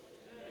Joseph.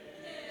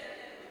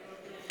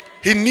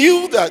 He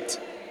knew that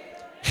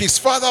his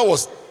father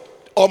was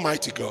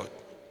Almighty God.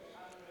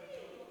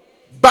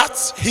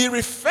 But he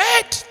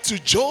referred to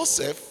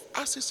Joseph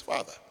as his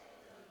father.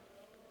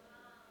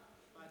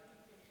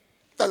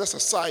 That's a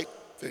side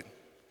thing.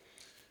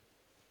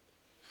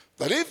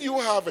 That if you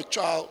have a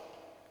child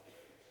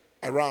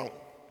around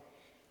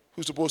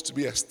who's supposed to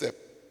be a step,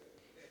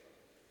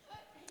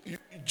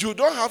 you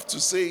don't have to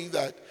say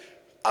that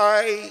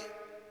I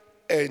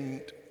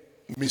and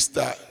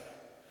Mr.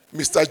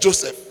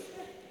 Joseph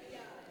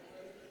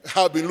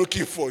have been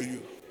looking for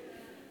you.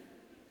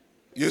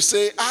 You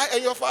say, I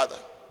and your father.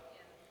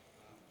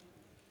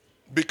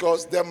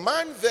 Because the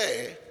man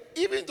there,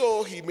 even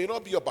though he may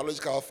not be your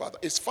biological father,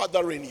 is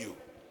fathering you.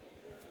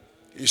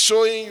 He's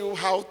showing you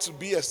how to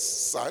be a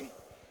son.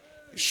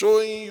 He's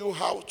showing you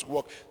how to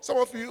walk. Some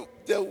of you,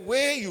 the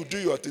way you do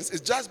your things is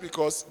just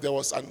because there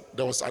was an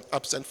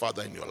absent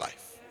father in your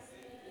life.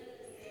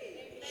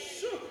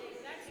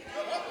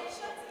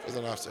 There's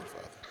an absent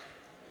father.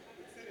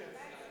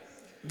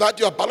 That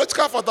your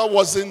biological father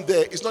wasn't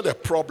there is not a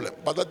problem,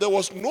 but that there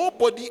was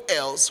nobody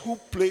else who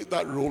played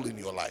that role in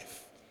your life.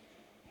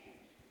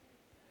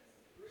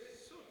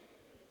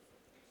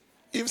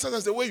 Even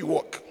sometimes the way you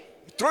walk,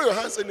 throw your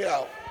hands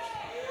anyhow.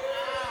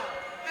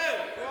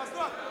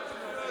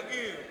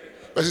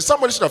 But see,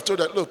 somebody should have told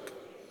that, look,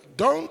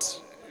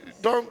 don't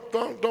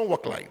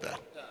walk like that.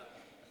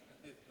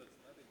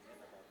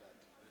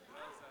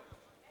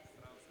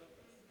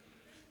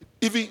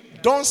 If you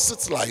don't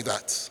sit like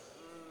that,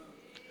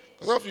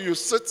 some of you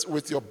sit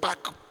with your back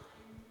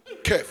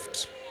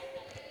curved.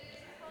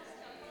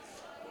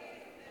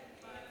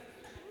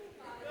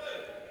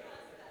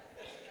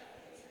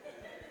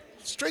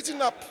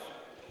 Straighten up.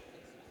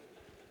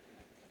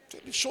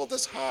 Take the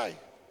shoulders high.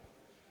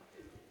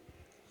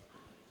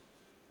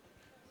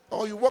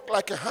 Or you walk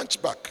like a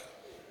hunchback.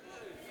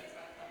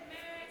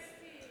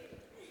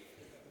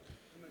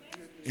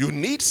 You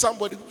need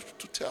somebody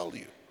to tell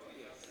you.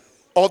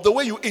 Or the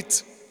way you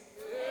eat.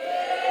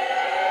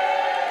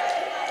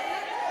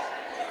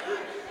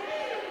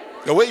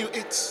 The way you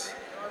eat.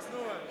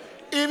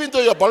 Even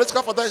though your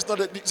biological father is not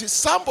there,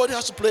 somebody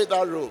has to play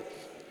that role.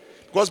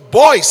 Because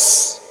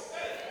boys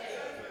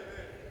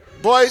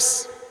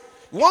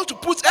want to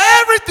put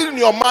everything in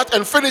your mouth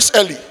and finish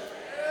early.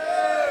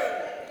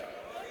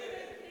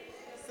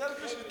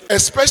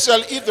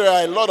 Especially if there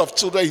are a lot of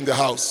children in the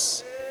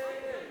house.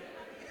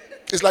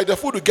 It's like the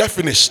food will get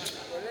finished.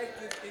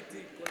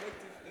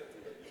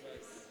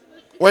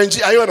 Are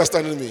you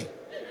understanding me?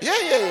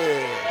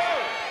 Yeah.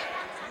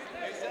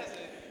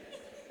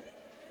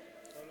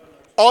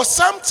 Or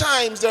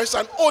sometimes there's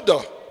an odor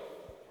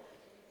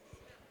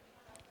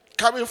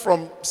coming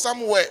from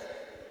somewhere.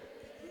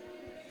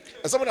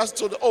 And someone has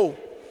told them, oh,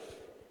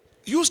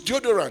 use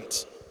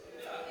deodorant.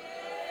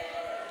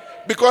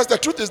 Because the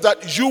truth is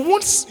that you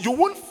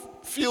won't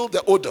feel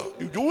the odor.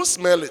 You won't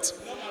smell it.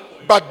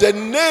 But the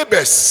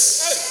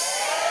neighbors.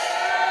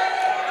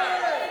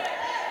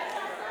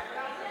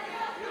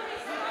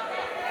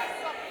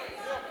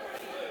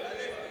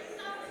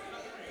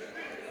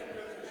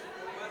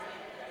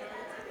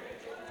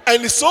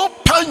 And it's so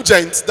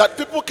pungent that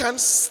people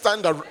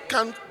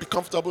can't be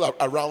comfortable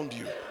around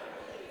you.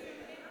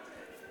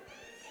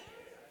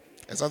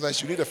 And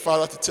sometimes you need a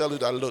father to tell you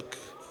that, look,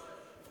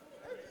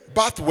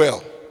 bath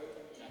well.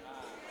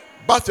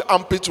 Bath your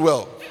armpit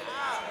well.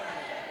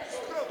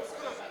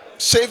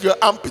 Shave your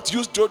armpit.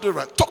 Use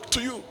deodorant. Talk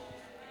to you.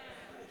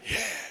 Yeah.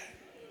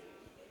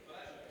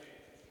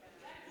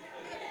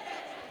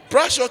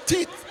 Brush your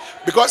teeth.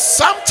 Because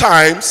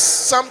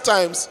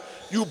sometimes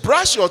you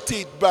brush your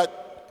teeth, but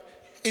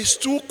it's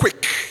too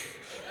quick.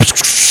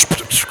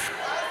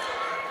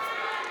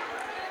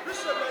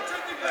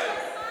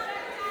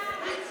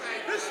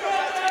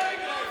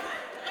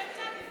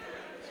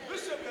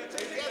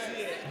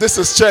 This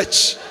is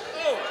church.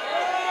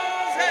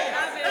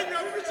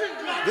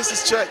 This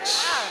is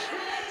church.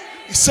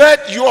 He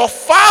said, your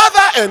father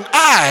and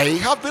I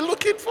have been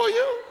looking for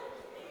you.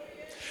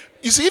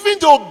 You see, even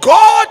though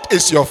God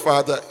is your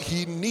father,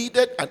 he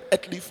needed an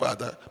earthly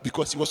father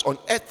because he was on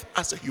earth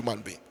as a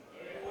human being.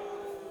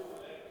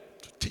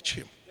 To teach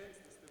him.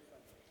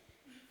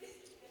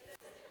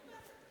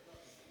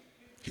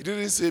 He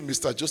didn't say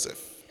Mr.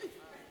 Joseph.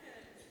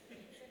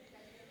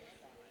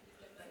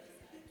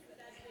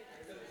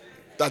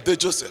 That day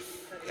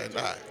Joseph and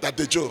I. That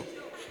day Joe.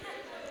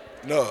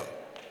 No.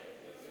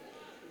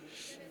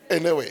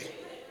 Anyway.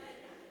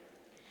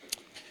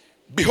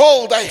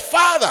 Behold, thy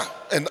father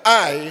and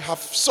I have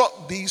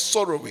sought thee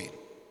sorrowing.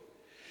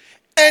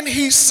 And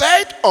he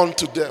said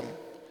unto them,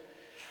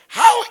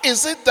 how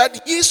is it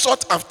that ye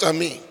sought after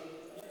me?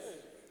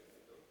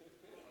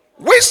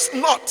 Wist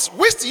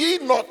ye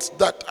not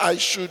that I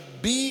should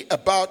be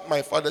about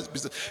my father's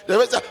business?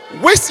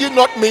 Wist ye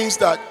not means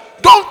that,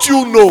 don't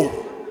you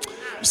know?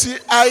 You see,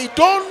 I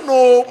don't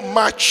know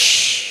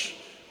much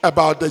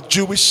about the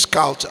Jewish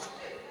culture.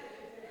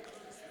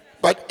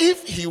 But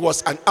if he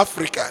was an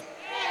African,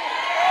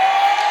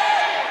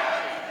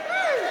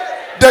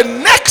 the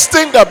next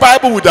thing the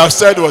Bible would have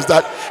said was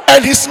that,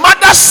 and his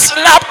mother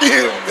slapped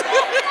him.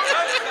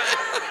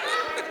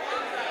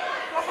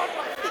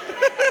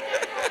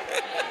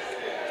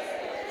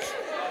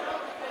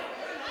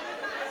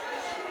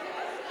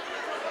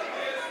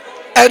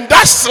 And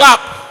that slap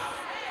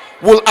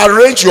will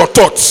arrange your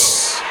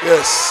thoughts.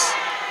 Yes.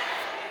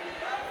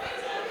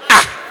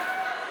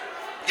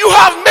 You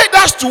have made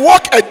us to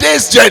walk a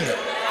day's journey.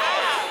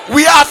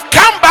 We have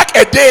come back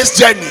a day's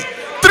journey.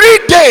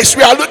 3 days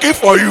we are looking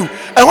for you.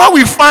 And when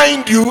we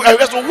find you, and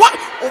so what,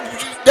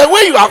 the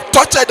way you have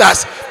tortured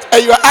us,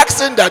 and you are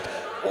asking that,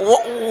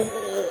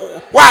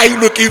 why are you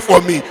looking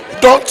for me?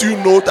 Don't you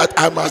know that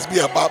I must be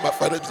about my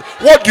father's business?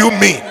 What do you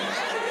mean?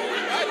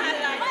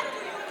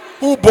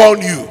 Who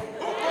born you?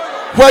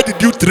 Where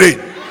did you train?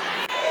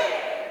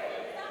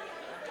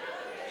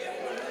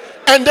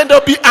 And then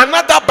there'll be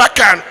another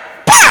backhand.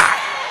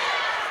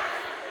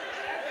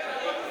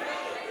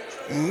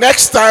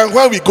 Next time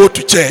when we go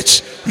to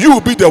church, you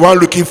will be the one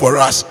looking for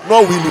us,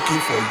 not we looking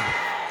for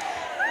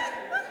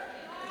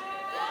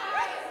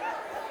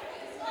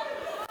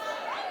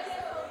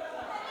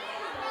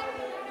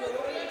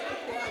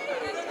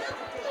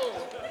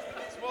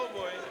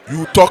you.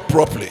 You talk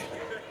properly.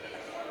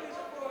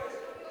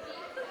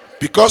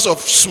 Because of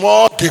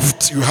small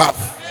gift you have,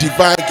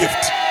 divine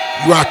gift,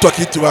 you are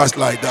talking to us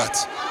like that.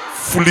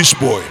 Foolish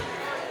boy.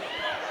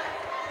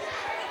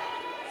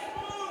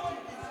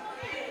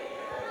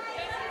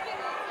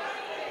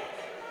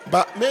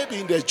 But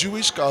maybe in the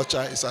Jewish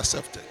culture it's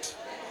accepted.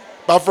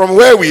 But from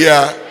where we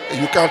are,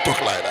 you can't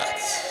talk like that.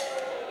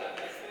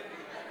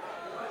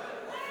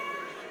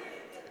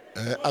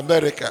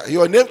 America,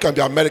 your name can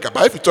be America,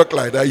 but if you talk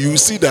like that, you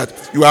see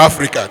that you are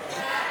African.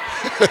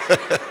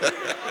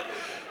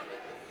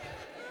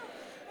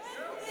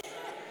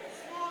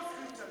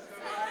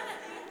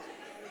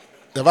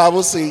 The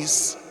Bible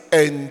says,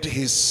 and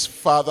his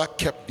father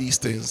kept these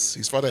things,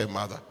 his father and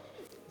mother,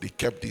 they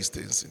kept these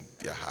things in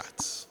their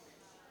hearts.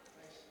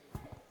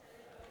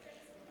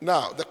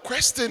 Now, the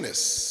question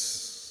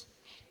is,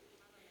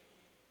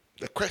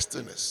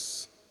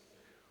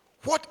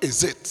 what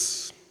is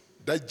it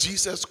that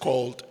Jesus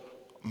called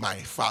my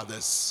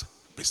Father's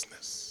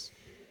business?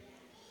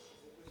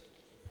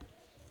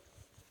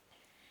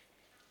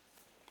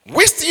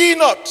 Wist ye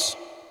not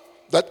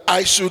that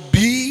I should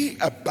be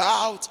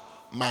about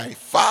my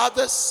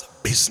Father's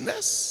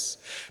business?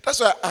 That's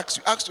why I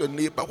ask your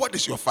neighbor, what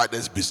is your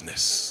father's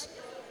business?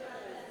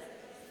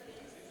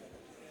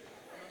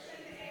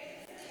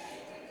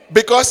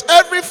 Because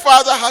every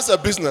father has a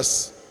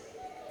business.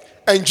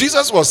 And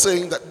Jesus was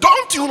saying that,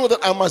 don't you know that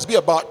I must be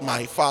about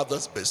my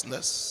Father's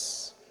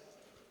business?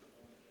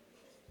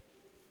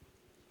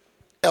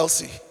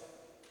 Elsie,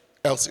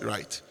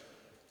 right?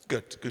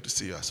 Good to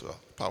see you as well.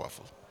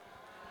 Powerful.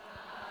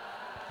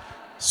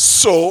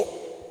 So,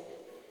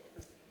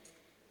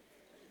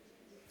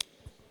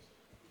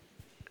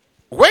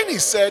 when he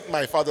said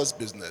my Father's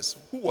business,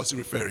 who was he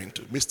referring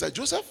to? Mr.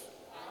 Joseph?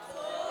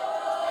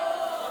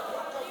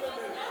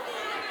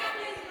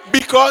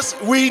 Because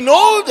we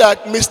know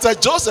that Mr.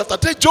 Joseph,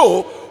 Tate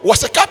Joe,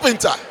 was a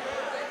carpenter.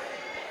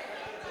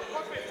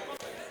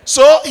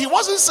 So he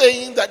wasn't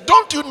saying that,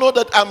 don't you know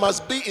that I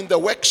must be in the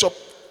workshop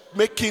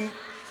making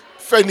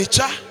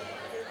furniture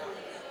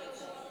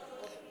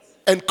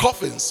and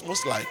coffins,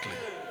 most likely.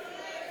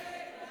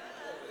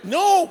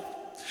 No.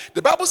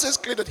 The Bible says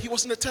clearly that he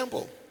was in the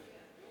temple.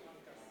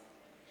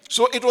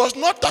 So it was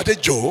not Tate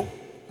Joe.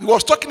 He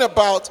was talking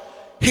about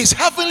his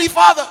heavenly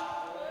Father,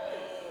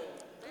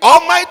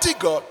 Almighty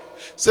God.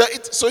 So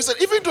he said,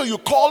 even though you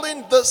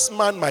calling this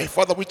man my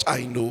father, which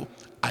I know,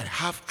 I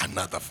have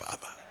another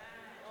father.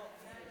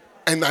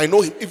 And I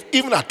know him.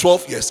 Even at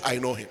 12 years, I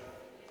know him.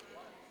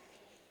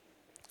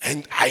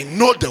 And I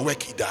know the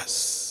work he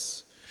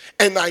does.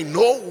 And I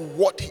know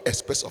what he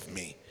expects of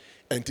me.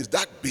 And it is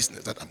that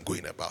business that I'm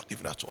going about,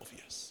 even at 12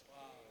 years.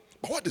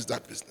 But what is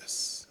that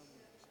business?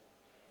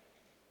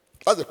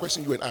 That's the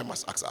question you and I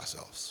must ask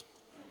ourselves.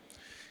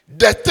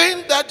 The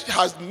thing that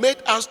has made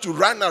us to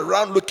run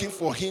around looking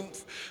for him,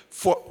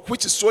 for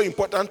which is so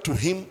important to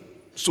him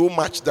so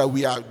much that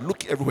we are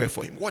looking everywhere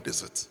for him. What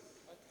is it?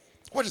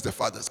 What is the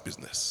Father's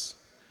business?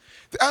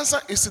 The answer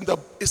is in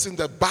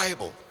the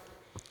Bible.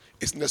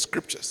 It's in the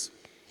scriptures.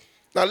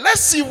 Now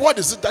let's see what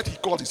is it that he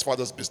called his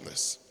Father's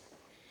business.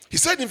 He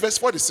said in verse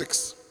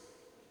 46,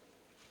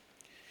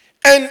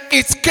 and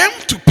it came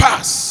to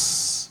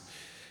pass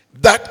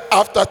that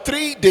after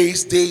 3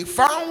 days they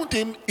found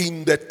him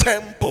in the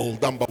temple,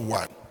 number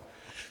 1,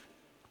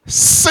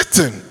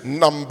 sitting,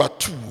 number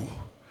 2,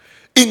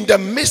 in the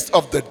midst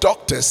of the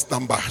doctors,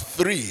 number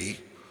 3,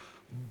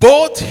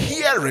 both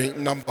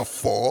hearing, number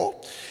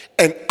 4,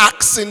 and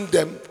asking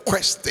them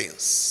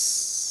questions.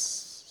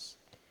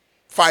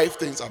 5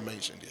 things are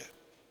mentioned here.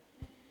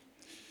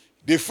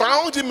 They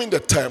found him in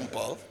the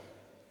temple,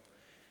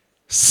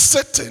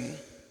 sitting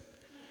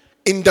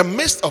in the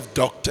midst of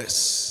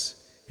doctors,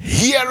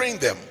 hearing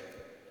them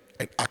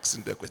and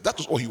asking them questions. That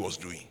was all he was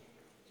doing.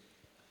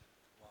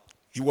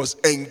 He was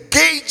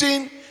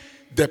engaging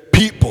the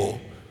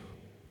people,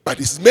 but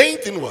his main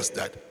thing was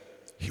that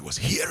he was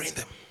hearing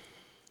them.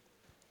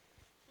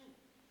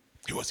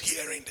 He was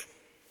hearing them.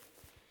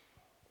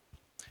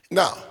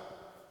 Now,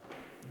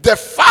 the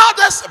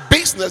Father's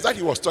business that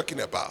he was talking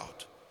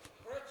about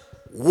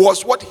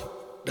was what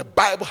the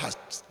Bible has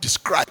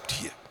described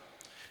here.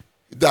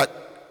 That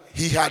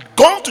he had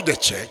gone to the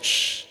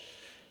church,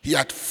 he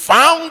had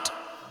found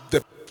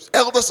the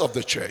elders of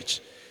the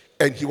church,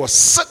 and he was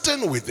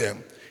sitting with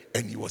them,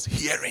 and he was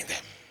hearing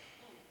them.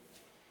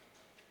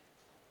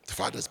 The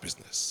Father's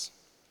business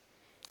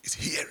is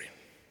hearing.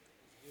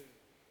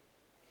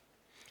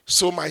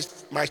 So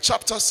my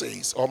chapter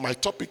says, or my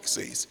topic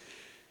says,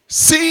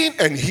 seeing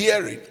and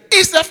hearing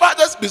is the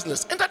Father's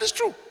business, and that is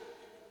true.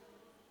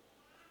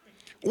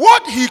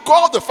 What he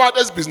called the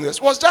Father's business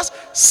was just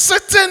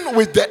sitting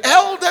with the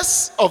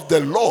elders of the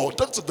law,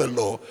 doctors of the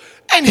law,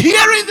 and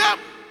hearing them.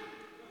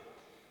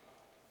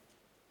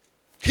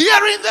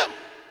 Hearing them.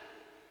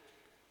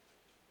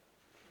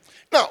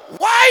 Now,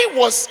 why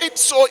was it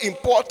so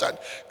important?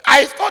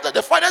 I thought that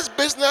the Father's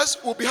business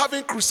would be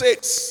having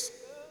crusades,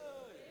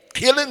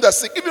 healing the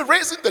sick, even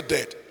raising the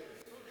dead,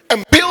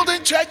 and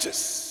building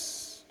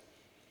churches.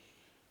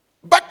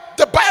 But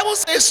the Bible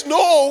says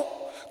no.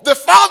 The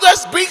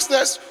Father's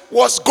business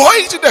was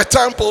going to the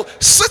temple,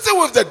 sitting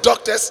with the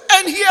doctors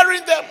and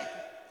hearing them.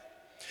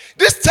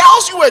 This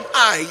tells you and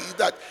I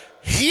that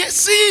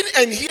seeing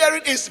and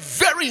hearing is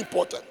very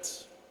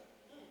important.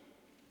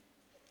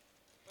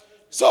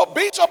 So,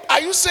 Bishop, are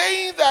you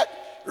saying that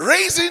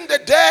raising the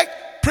dead,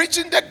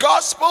 preaching the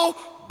gospel,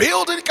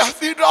 building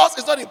cathedrals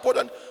is not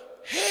important?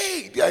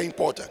 Hey, they are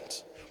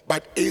important.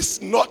 But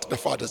it's not the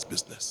Father's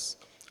business,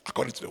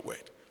 according to the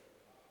word.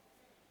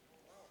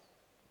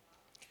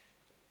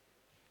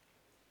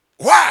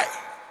 Why?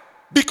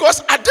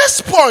 Because at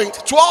this point,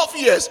 12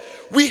 years,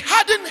 we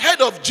hadn't heard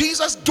of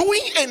Jesus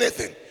doing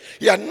anything.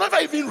 He had never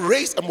even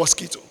raised a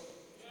mosquito.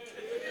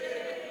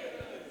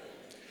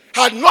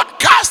 Had not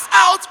cast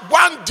out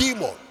one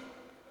demon.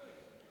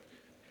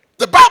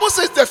 The Bible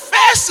says the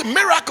first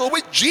miracle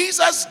which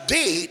Jesus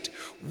did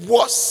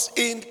was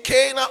in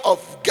Cana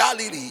of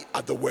Galilee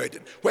at the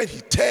wedding, when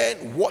he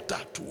turned water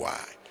to wine.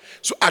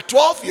 So at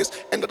 12 years,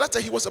 and at that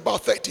time he was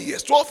about 30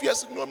 years. 12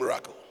 years, no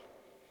miracle.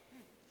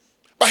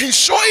 But he's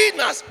showing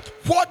us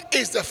what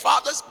is the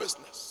Father's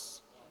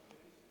business.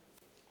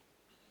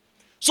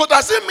 So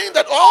does it mean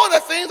that all the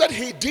things that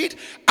he did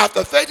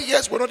after 30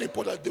 years were not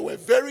important? They were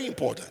very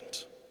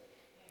important.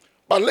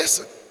 But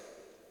listen,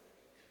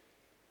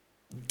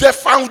 the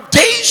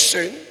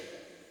foundation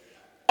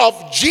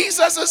of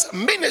Jesus'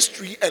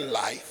 ministry and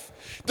life,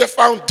 the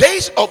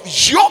foundation of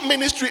your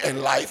ministry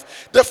and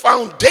life, the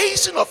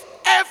foundation of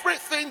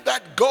everything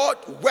that God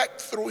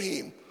worked through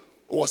him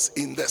was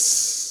in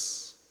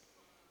this.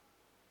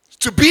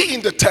 To be in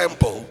the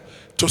temple,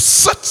 to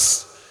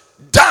sit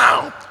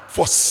down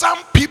for some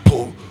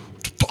people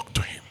to talk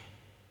to him.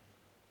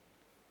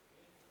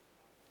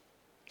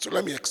 So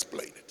let me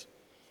explain it.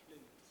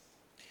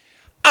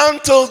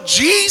 Until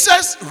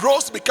Jesus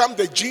rose to become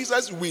the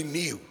Jesus we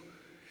knew,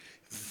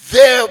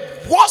 there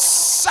was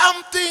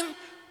something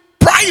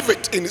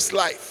private in his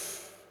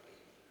life.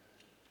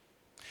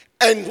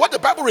 And what the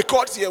Bible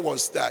records here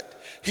was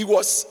that he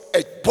was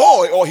a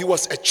boy, or he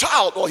was a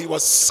child, or he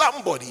was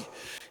somebody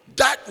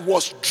that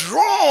was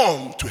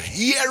drawn to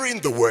hearing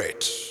the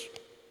word.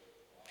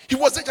 He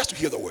wasn't just to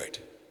hear the word.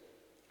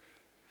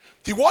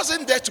 He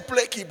wasn't there to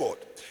play keyboard.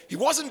 He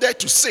wasn't there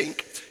to sing.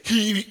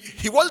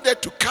 He wasn't there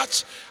to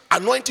catch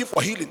anointing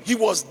for healing. He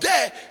was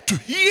there to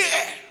hear.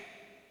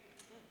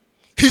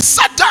 He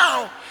sat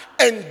down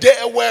and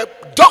there were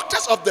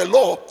doctors of the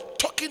law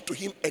talking to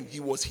him and he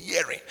was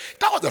hearing.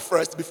 That was the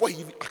first, before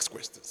he even asked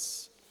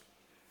questions.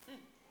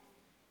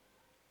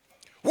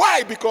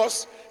 Why?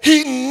 Because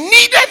he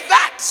needed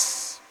that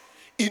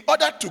in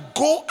order to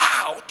go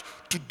out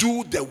to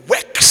do the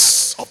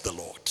works of the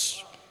Lord.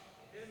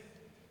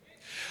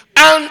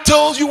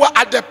 Until you are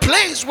at the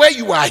place where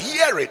you are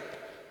hearing,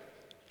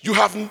 you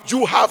have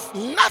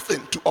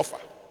nothing to offer.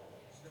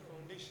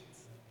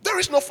 There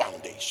is no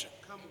foundation.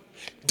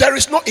 There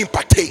is no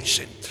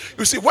impartation.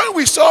 You see, when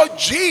we saw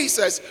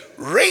Jesus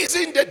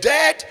raising the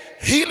dead,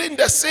 healing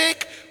the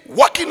sick,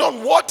 walking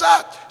on water,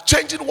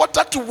 changing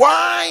water to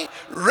wine,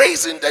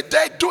 raising the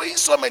dead, doing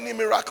so many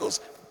miracles,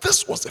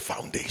 this was the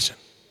foundation.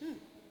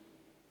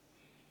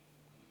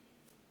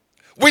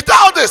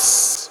 Without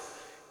this,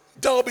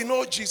 there will be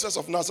no Jesus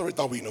of Nazareth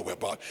that we know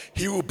about.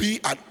 He will be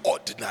an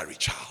ordinary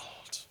child.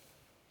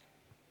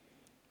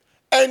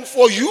 And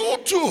for you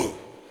too,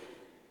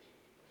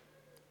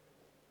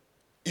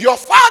 your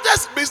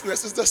Father's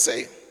business is the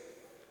same.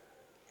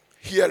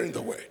 Hearing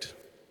the word.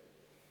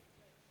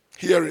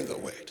 Hearing the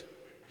word.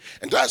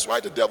 And that's why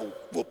the devil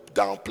will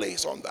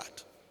downplays on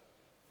that.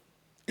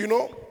 You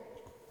know,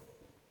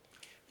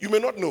 you may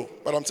not know,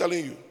 but I'm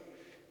telling you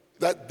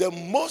that the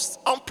most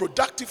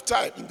unproductive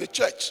time in the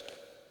church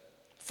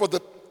for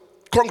the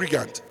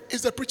congregant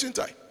is the preaching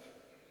time.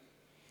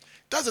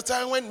 That's the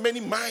time when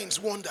many minds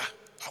wander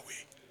away.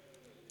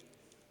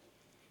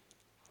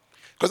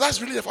 Because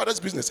that's really the Father's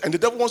business. And the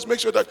devil wants to make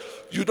sure that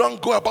you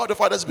don't go about the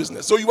Father's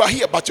business. So you are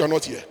here, but you're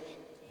not here.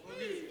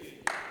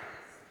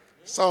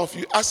 Some of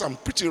you, as I'm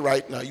preaching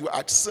right now, you are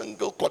at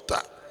single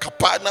quarter,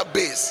 Kapana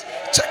base.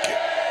 Check it.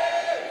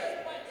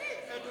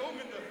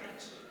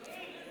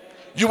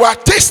 You are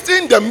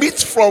tasting the meat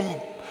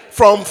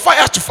from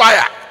fire to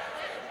fire.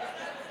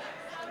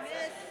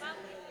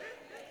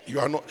 You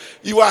are not.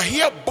 You are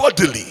here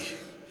bodily,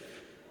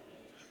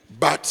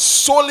 but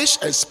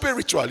soulish and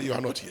spiritually, you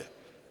are not here.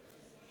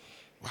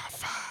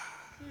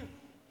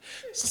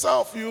 So some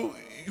of you,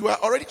 you are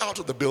already out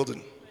of the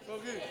building.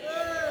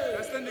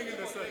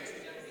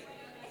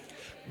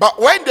 But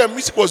when the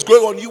music was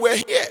going on, you were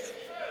here.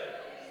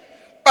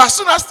 As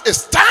soon as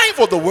it's time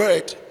for the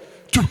word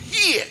to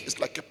hear, it's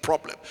like a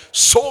problem.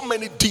 So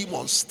many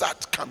demons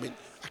start coming,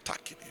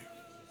 attacking you.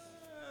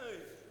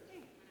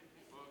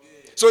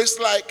 So it's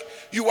like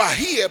you are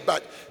here,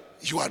 but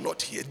you are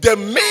not here. The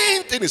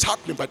main thing is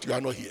happening, but you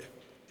are not here.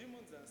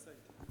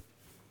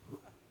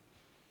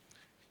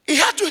 He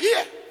had to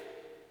hear.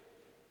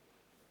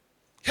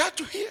 He had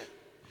to hear.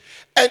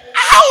 And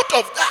out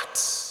of that,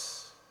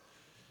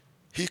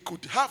 he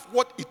could have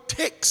what it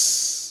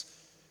takes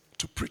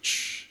to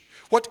preach,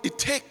 what it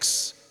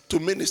takes to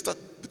minister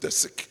to the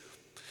sick,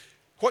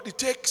 what it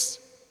takes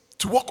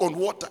to walk on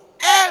water.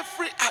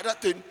 Every other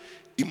thing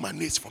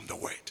emanates from the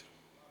word.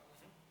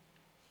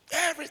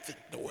 Everything,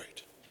 the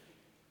word.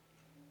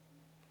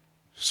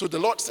 So the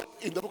Lord said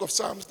in the book of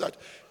Psalms that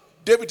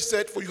David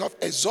said, for you have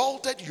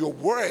exalted your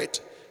word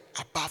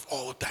above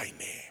all thy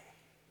name.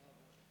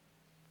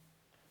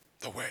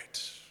 The word.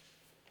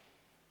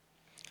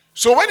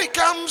 So when it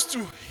comes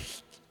to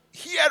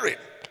hearing,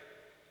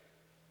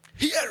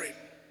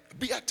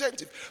 be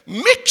attentive.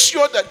 Make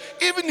sure that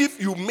even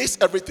if you miss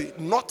everything,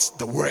 not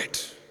the word.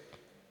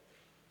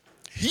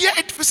 Hear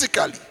it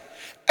physically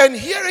and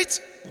hear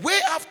it way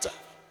after.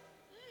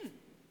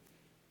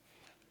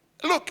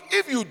 Look,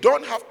 if you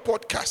don't have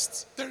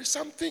podcasts, there is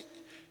something,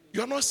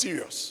 you're not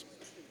serious.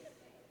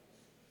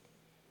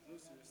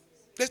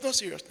 There's no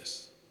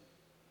seriousness.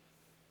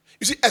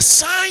 You see, a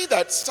sign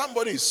that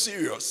somebody is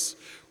serious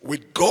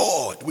with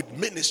God, with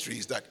ministry,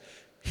 is that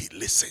he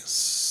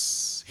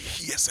listens.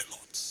 He hears a lot.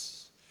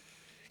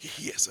 He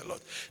hears a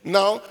lot.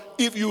 Now,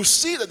 if you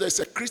see that there's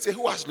a Christian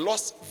who has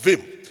lost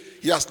vim,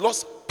 he has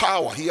lost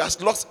power, he has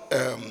lost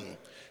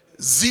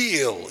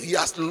zeal, he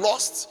has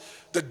lost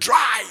the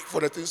drive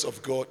for the things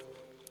of God,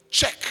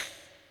 check.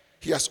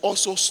 He has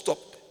also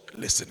stopped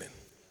listening,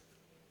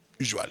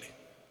 usually.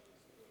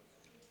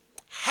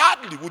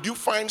 Hardly would you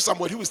find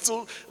somebody who is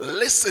still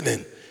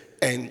listening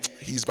and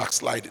he's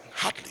backsliding.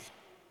 Hardly.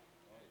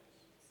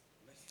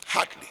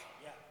 Hardly.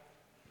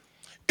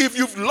 If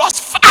you've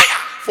lost fire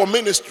for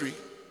ministry,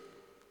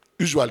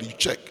 usually you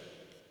check.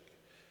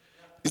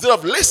 Instead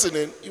of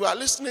listening, you are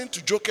listening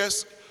to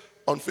jokers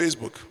on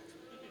Facebook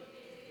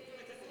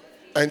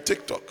and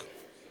TikTok.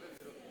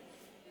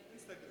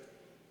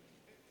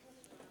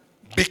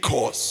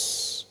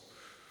 Because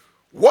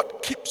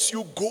what keeps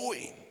you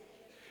going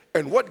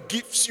and what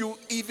gives you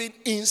even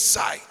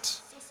insight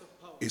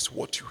is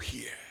what you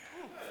hear.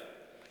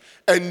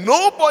 And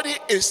nobody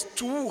is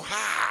too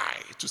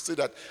high to say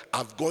that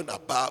I've gone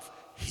above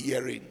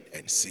hearing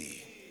and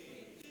seeing.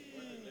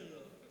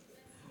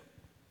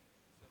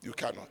 You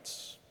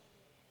cannot.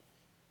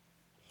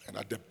 And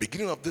at the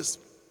beginning of this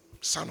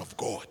Son of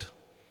God,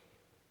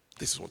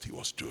 this is what he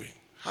was doing.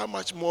 How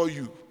much more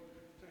you?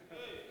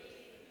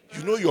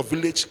 You know your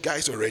village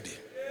guys already.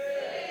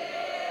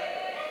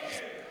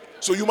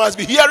 So you must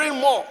be hearing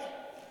more.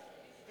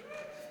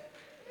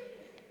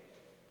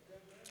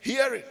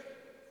 Hearing.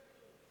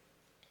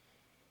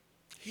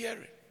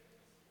 Hearing.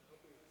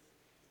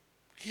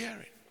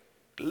 Hearing.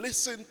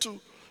 Listen to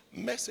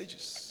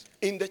messages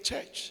in the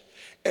church.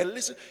 And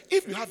listen,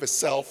 if you have a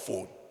cell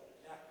phone,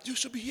 you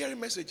should be hearing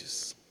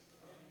messages.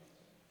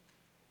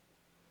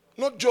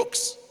 Not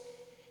jokes.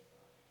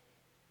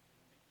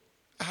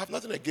 I have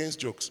nothing against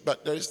jokes,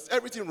 but there is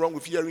everything wrong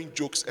with hearing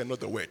jokes and not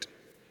the word.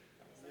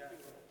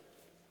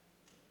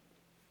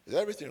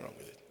 There's everything wrong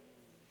with it.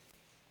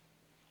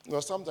 You know,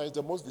 sometimes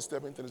the most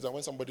disturbing thing is that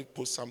when somebody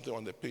posts something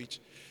on the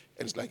page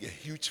and it's like a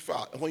huge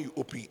file, and when you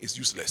open it, it's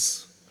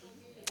useless.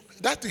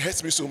 That thing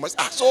hurts me so much.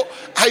 So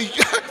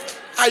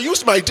I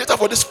use my data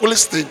for this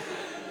foolish thing.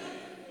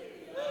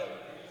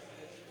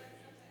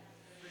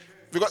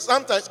 Because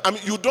sometimes,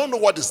 you don't know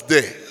what is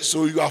there,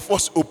 so you are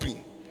forced to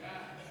open.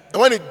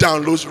 And when it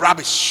downloads,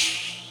 rubbish.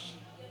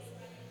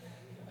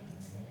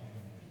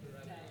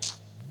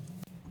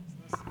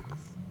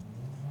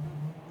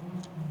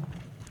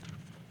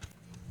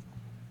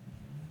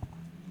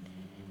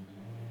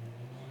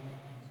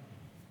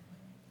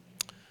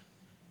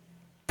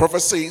 Prophet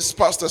says,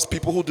 pastors,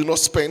 people who do not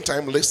spend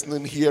time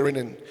listening, hearing,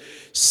 and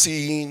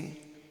seeing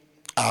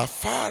are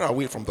far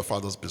away from the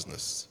Father's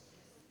business.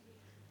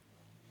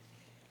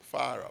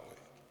 Far away.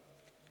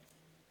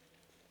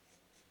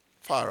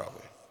 Far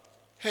away.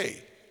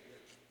 Hey,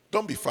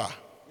 don't be far.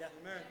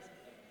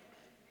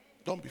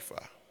 Don't be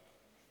far.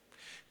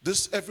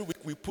 Every week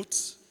we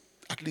put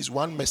at least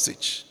one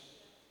message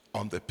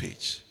on the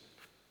page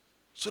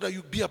so that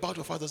you be about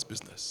your Father's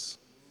business.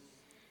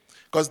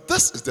 Because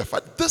this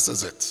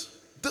is it.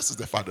 This is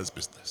the Father's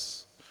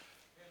business.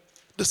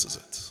 This is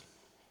it.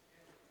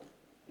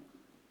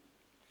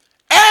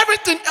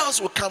 Everything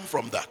else will come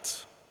from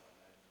that.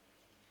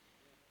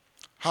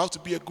 How to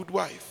be a good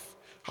wife,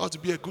 how to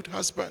be a good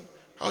husband,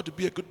 how to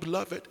be a good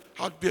beloved,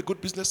 how to be a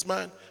good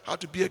businessman, how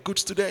to be a good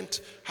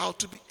student, how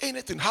to be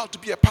anything, how to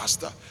be a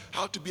pastor,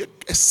 how to be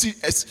a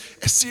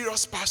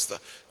serious pastor.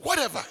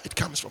 Whatever, it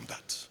comes from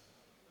that.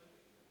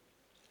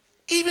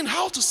 Even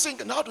how to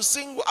sing and how to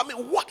sing,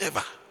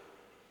 whatever.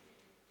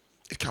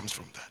 It comes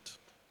from that.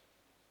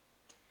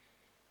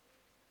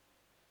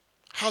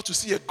 How to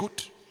see a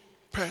good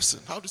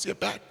person, how to see a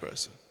bad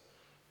person.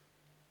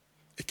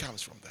 It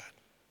comes from that.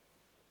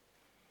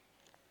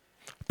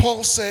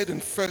 Paul said in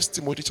 1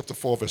 Timothy chapter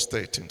 4, verse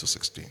 13 to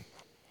 16.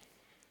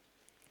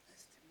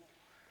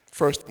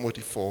 1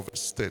 Timothy 4,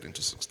 verse 13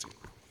 to 16.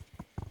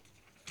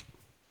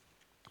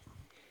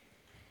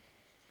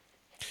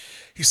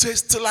 He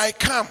says, till I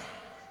come,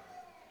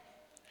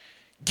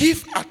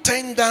 give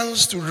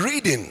attendance to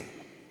reading,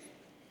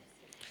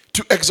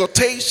 to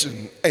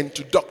exhortation, and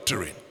to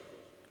doctrine.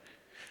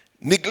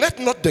 Neglect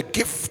not the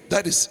gift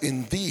that is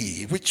in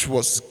thee, which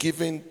was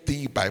given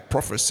thee by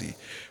prophecy,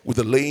 with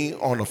the laying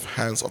on of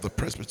hands of the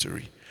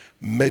presbytery.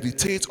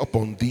 Meditate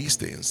upon these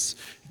things.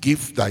 Give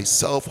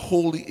thyself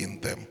wholly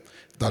in them,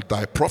 that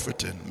thy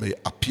profiting may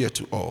appear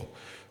to all.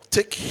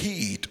 Take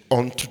heed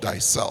unto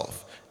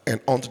thyself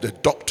and unto the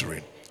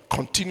doctrine.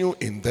 Continue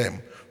in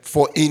them.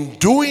 For in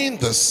doing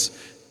this,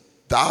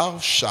 thou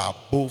shalt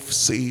both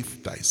save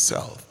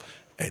thyself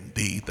and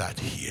they that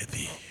hear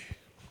thee.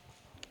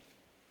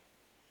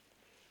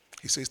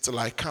 He says, till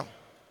I come.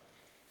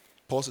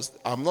 Paul says,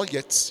 I'm not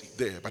yet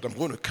there, but I'm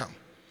going to come.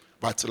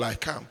 But till I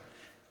come,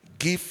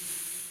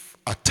 give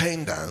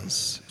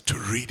attendance to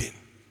reading.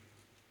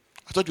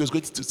 I thought he was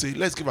going to say,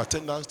 let's give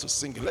attendance to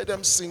singing. Let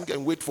them sing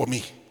and wait for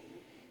me.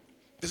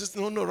 This is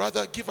no,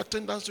 rather give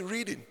attendance to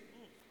reading.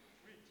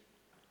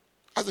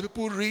 As the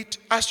people read,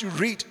 as you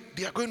read,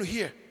 they are going to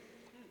hear.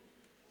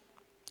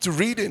 To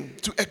reading,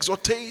 to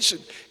exhortation.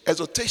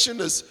 Exhortation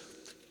is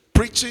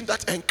preaching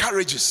that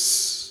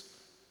encourages.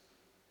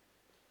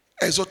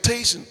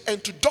 Exhortation,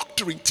 and to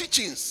doctrine,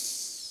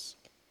 teachings.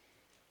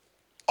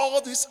 All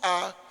these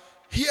are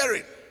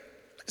hearing.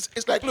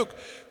 It's like, look,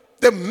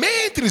 the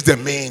main thing is the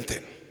main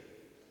thing.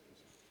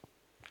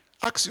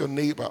 Ask your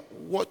neighbor,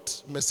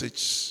 what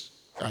message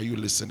are you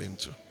listening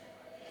to?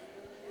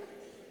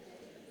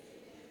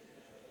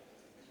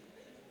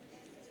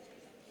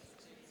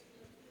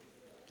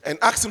 And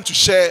ask him to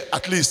share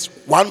at least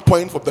 1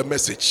 point of the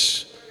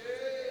message.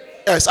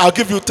 Yes, I'll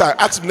give you time.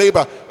 Ask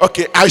neighbor,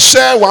 okay, I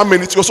share 1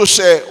 minute, you also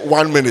share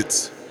 1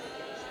 minute.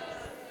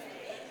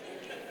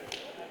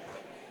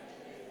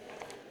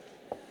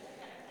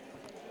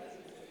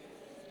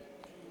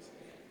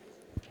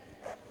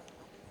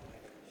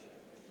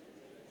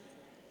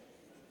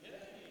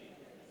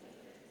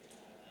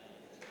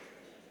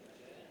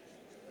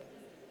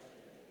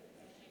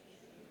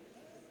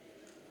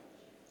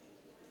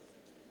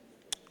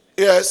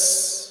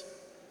 Yes.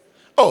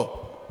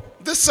 Oh,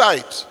 this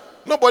side.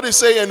 Nobody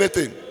say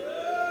anything.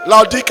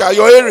 Laudika,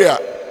 your area.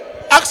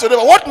 Ask your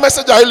neighbor, what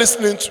message are you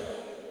listening to?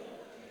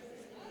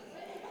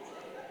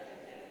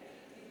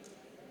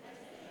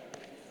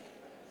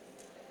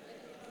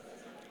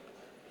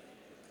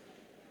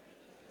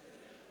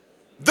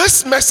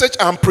 This message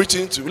I'm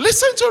preaching to,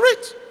 listen to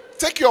it.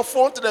 Take your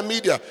phone to the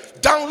media,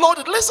 download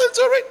it, listen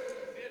to it.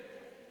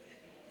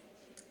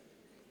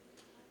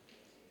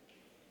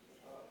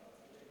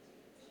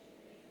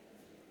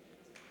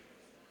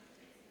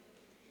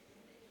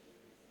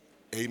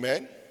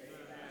 Amen.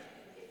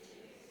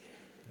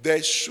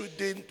 There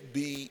shouldn't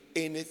be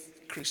any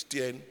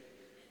Christian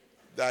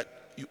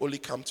that you only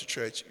come to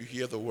church, you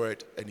hear the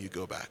word, and you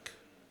go back.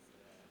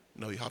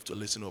 No, you have to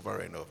listen over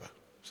and over. It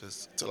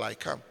says, till I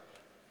come.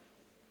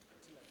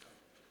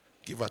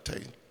 Give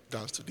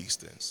attendance to these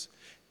things.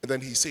 And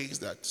then he says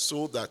that,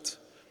 so that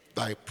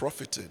thy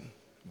profiting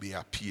may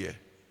appear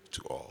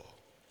to all.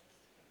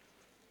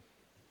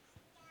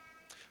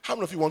 How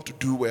many of you want to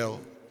do well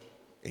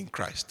in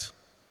Christ?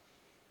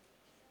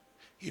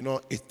 You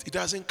know, it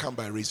doesn't come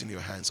by raising your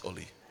hands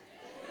only.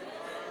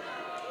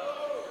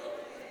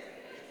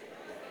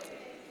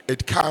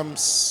 It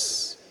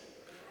comes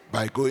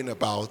by going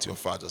about your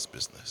Father's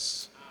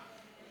business.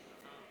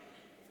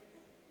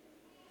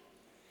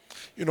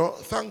 You know,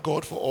 thank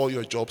God for all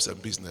your jobs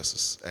and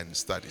businesses and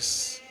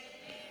studies.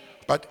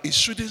 But it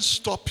shouldn't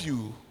stop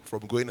you from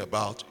going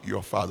about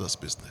your Father's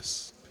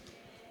business.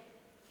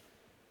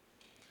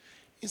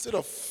 Instead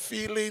of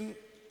filling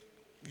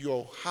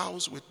your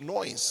house with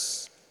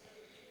noise,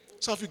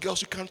 some of you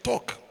girls, you can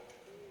talk.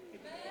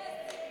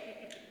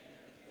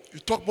 You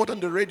talk more than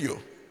the radio.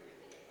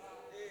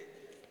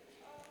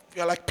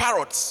 You are like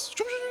parrots.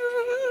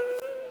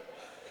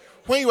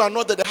 When you are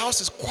not there, the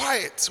house is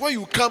quiet. When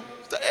you come,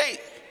 hey.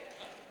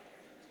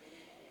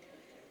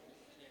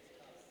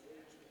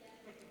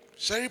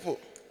 Sheripo.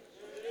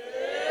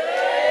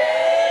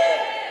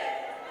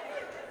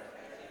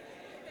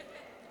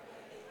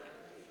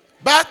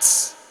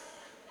 But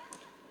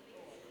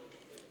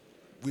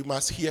we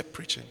must hear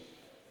preaching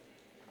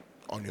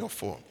on your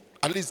phone.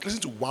 At least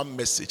listen to one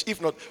message,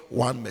 if not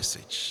one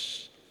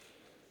message.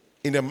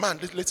 In a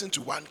month, listen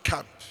to one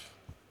camp.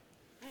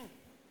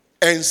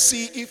 And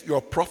see if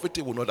your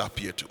profiting will not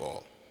appear to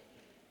all.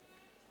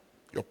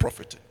 Your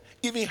profiting.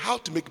 Even how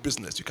to make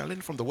business, you can learn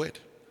from the word.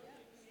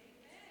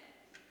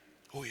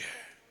 Oh yeah.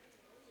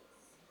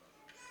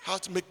 How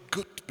to make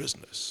good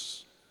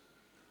business.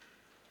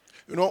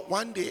 You know,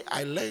 one day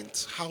I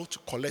learned how to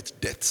collect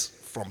debts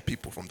from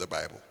people from the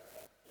Bible.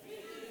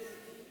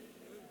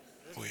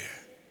 Oh yeah.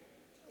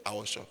 I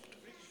was shocked.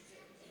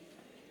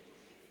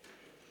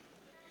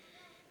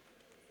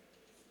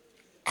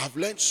 I've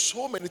learned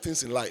so many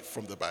things in life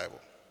from the Bible.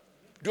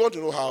 Do you want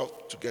to know how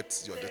to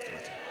get your debt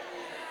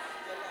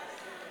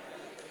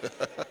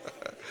collected?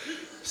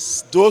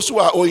 Those who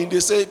are owing, they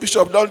say,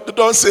 Bishop,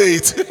 don't say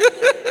it.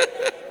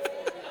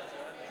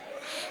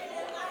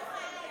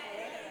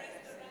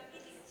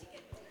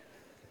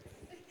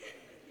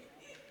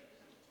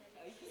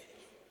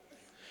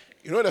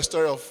 You know the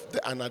story of the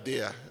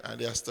Anadea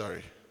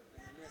story?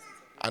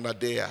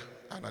 Anadea,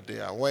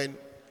 when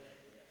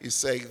he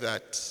said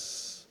that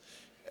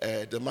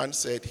the man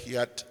said he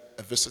had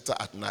a visitor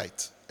at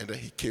night, and then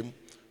he came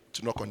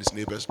to knock on his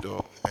neighbor's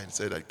door and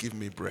said that give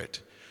me bread,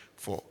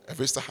 for a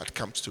visitor had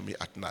come to me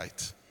at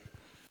night.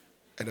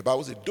 And the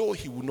Bible said, though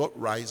he would not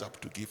rise up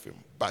to give him,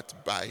 but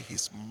by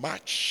his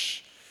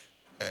much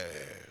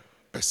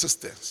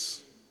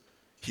persistence,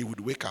 he would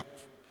wake up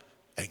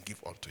and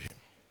give unto him.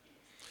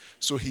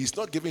 So he's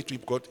not giving it to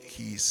him because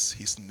he's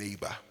his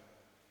neighbor,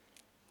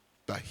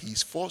 but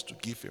he's forced to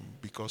give him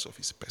because of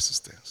his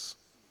persistence.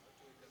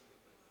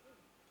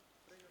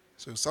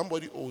 So if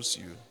somebody owes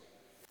you,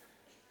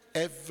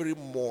 every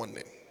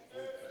morning,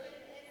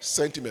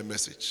 send him a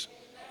message,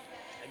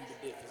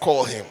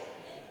 call him,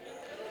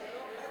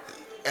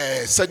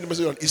 send him a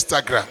message on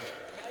Instagram,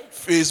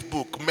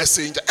 Facebook,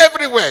 Messenger,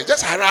 everywhere.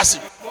 Just harass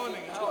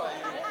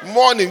him.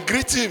 Morning,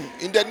 greet him.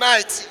 In the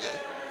night,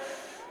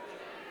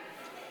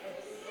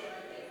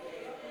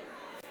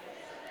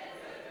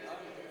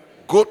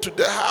 go to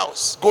the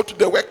house, go to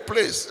the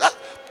workplace.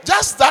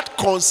 Just that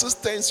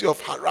consistency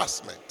of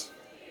harassment.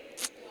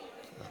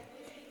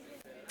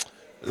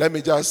 Let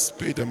me just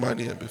pay the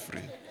money and be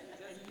free.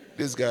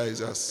 This guy is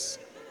just,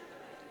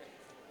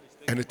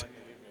 and it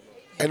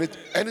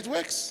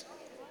works.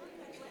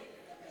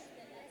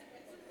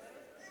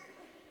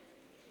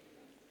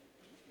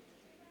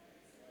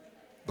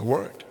 The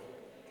word.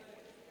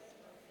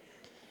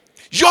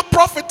 You're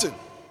profiting.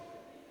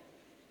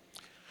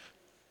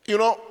 You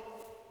know,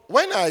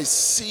 when I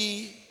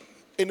see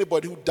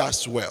anybody who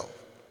does well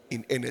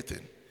in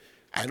anything,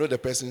 I know the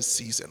person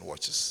sees and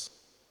watches.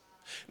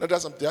 Now, there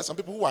are some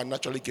people who are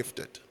naturally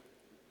gifted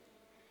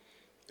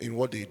in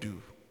what they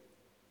do,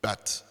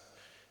 but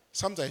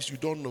sometimes you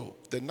don't know.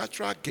 The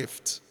natural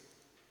gift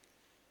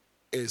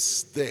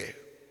is there,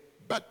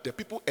 but the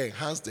people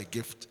enhance the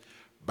gift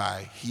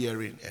by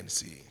hearing and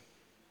seeing.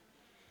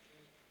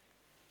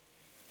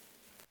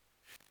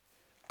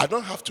 I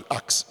don't have to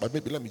ask, but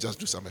maybe let me just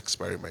do some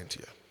experiment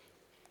here.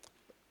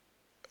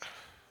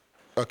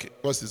 Okay,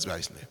 what's this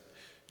guy's name?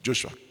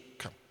 Joshua,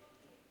 come.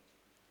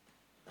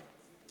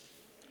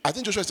 I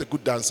think Joshua is a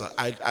good dancer.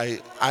 I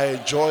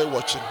enjoy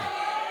watching him.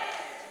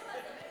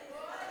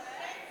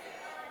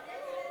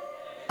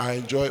 I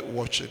enjoy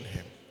watching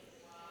him.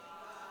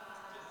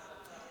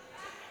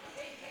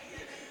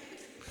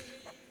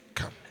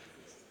 Come.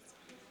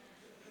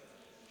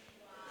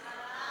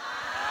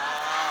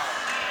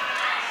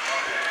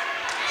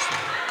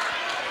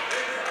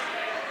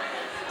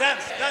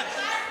 Dance.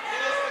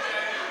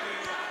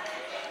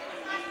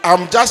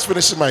 I'm just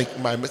finishing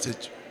my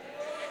message.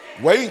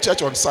 Were you in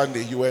church on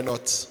Sunday? You were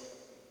not.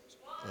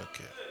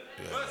 Okay.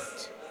 You were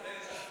not.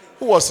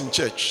 Who was in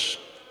church?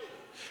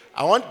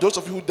 I want those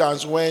of you who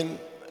dance when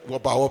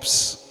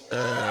Wops,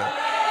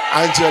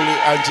 Angela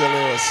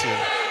was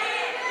here.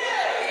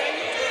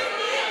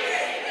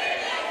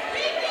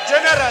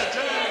 General.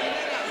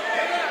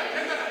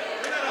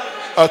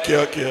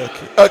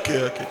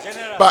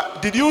 Okay.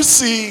 But did you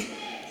see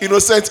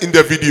Innocent in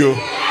the video?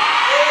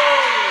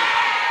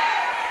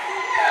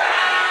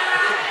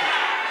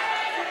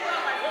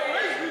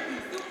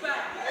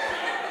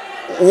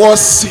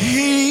 Was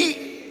he?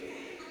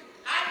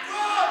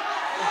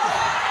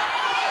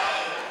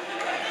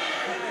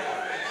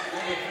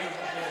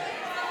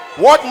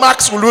 What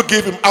marks will you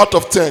give him out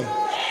of 10?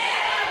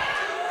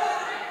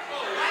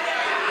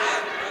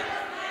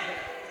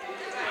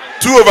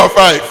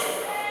 2/5.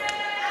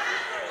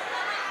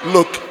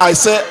 Look, I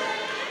said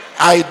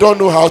I don't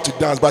know how to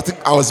dance, but I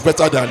think I was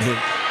better than him.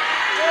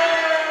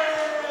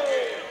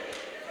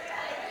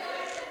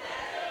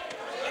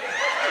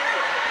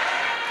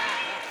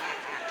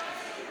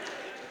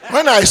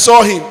 When I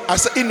saw him, I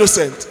said,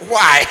 Innocent,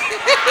 why?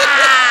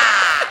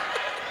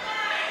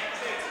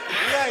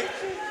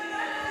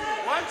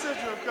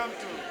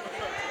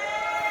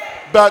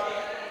 But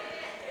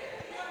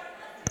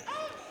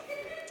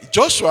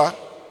Joshua,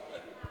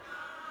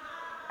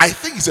 I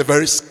think he's a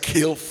very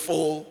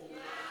skillful,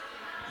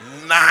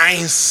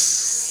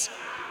 nice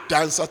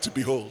dancer to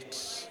behold.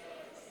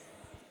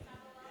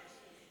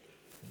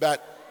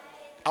 But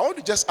I want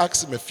to just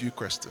ask him a few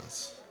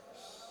questions.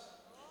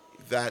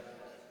 That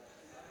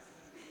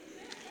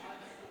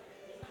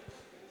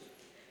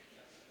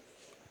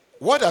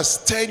what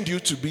has turned you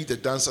to be the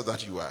dancer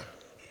that you are?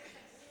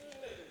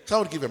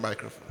 Someone give a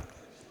microphone.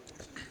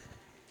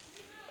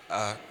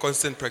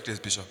 Constant practice,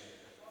 Bishop.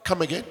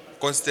 Come again?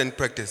 Constant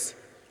practice.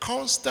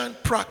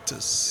 Constant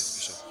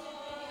practice. Yes, Bishop.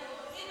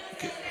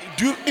 Okay.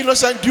 Do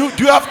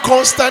you have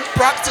constant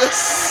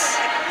practice?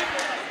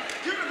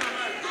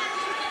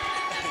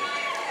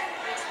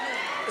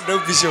 No,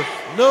 Bishop.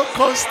 No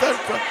constant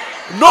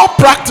practice. No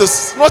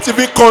practice. Not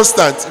even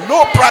constant.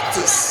 No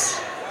practice.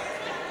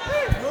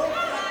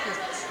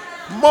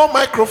 More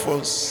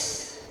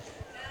microphones.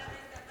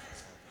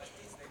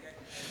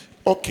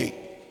 Okay.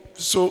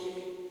 So,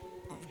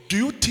 do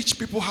you teach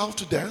people how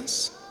to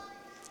dance?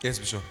 Yes,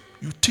 Bishop.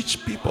 You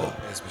teach people?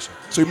 Yes, Bishop.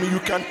 So you mean you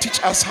can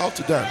teach us how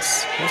to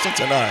dance?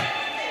 Innocent and I.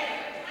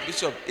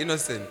 Bishop,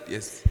 Innocent,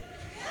 yes.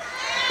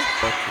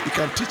 Okay, you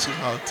can teach him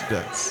how to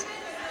dance.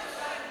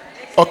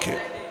 Okay.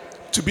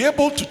 To be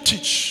able to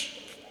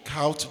teach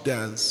how to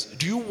dance,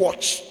 do you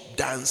watch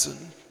dancing?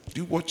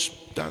 Do you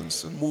watch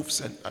dancing moves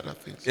and other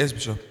things? Yes,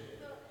 Bishop.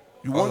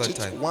 You All watch the it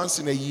time. once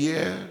in a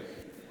year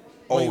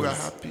when you are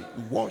Always. happy.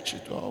 You watch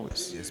it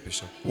always. Yes,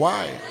 Bishop.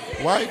 Why?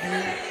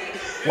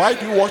 Why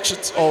do you watch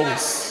it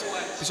always?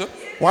 Bishop?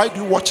 Why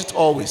do you watch it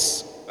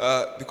always?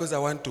 Because I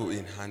want to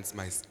enhance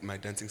my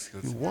dancing You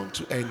skills. want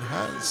to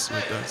enhance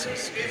your dancing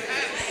skills.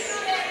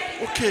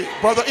 Okay,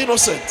 Brother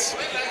Innocent,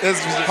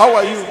 Yes, Bishop. how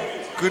are you?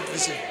 Good,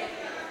 Bishop.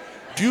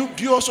 Do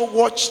you also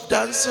watch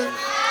dancing?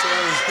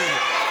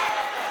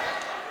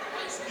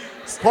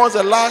 When was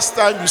the last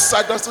time you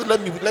sat down and said,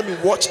 let me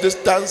watch this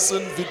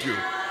dancing video?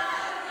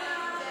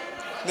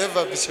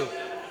 Never, Bishop.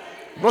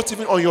 Not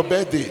even on your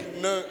birthday.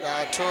 No,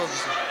 at all,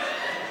 Bishop.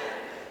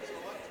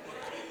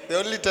 The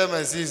only time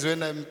I see is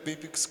when I'm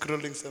maybe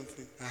scrolling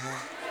something.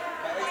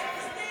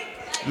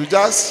 You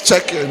just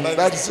check it.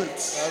 That's it.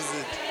 That's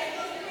it.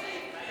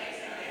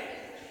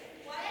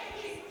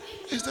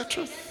 It's the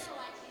truth.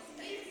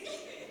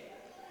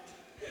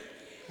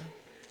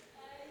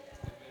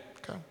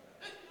 Come.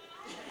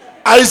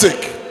 Isaac.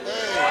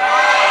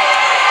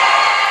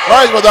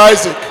 Where is Brother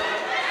Isaac?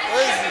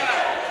 Where is it?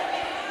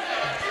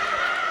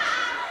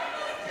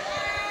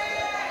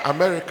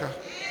 America.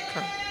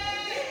 Come.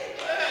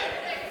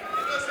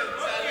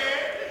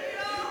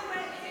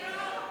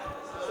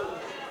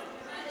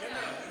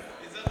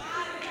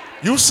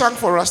 You sang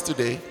for us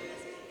today.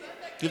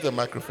 Give the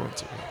microphone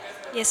to him.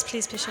 Yes,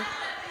 please, Bishop.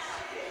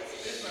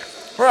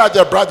 Where are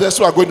the brothers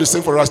who are going to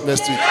sing for us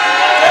next week?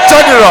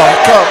 General,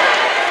 come.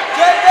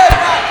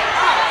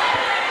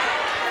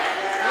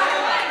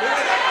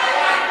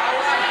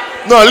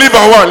 No, leave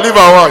her one,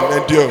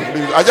 and Dion.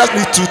 I just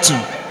need two.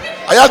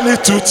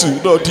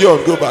 No,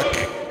 Dion, go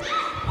back.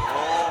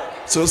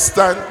 So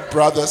stand,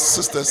 brothers,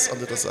 sisters, on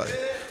the other side.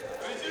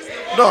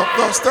 No,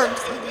 stand.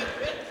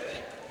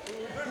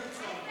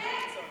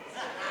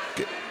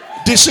 Okay.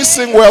 Did she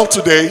sing well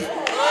today?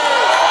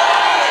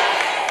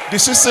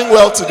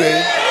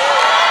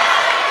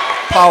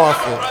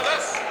 Powerful.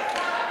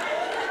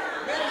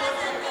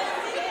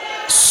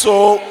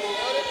 So,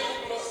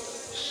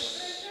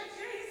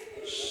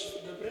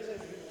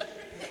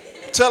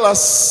 tell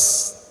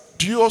us,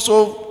 do you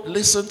also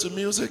listen to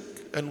music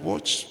and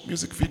watch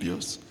music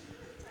videos?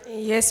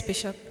 Yes,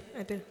 Bishop,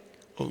 I do.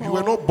 Oh, you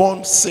were not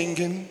born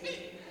singing?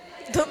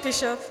 No,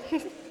 Bishop.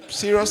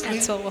 Seriously?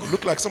 At all. You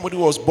look like somebody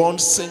who was born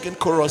singing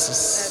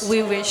choruses.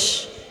 We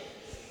wish.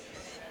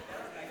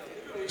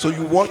 So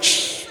you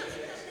watch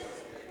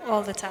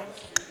All the time.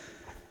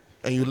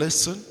 and you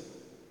listen?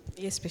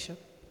 Yes, Bishop.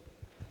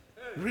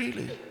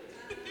 Really?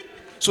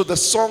 So the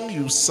song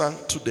you sang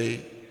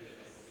today,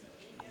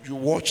 you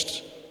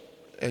watched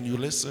and you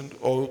listened,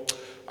 or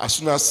as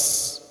soon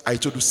as I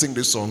told you sing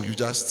this song, you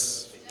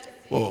just,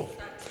 no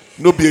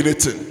be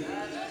anything.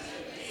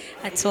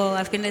 At all.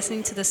 I've been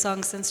listening to the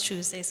song since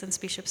Tuesday, since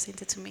Bishop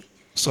sent it to me.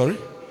 Sorry?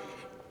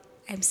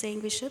 I'm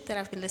saying, Bishop, that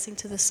I've been listening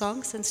to the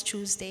song since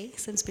Tuesday,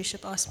 since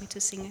Bishop asked me to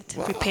sing it,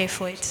 Wow. prepare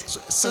for it. So,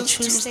 From since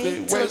Tuesday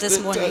Tuesday, till Wednesday, this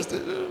morning.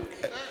 Thursday,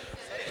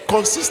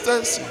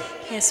 consistency.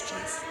 Yes,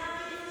 please.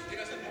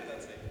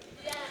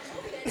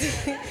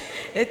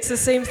 It's the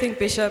same thing,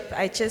 Bishop.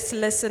 I just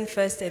listen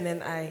first and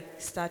then I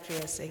start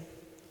rehearsing.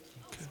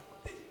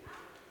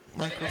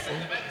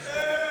 Microphone.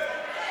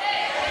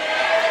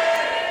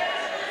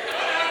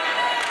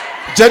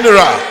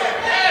 General.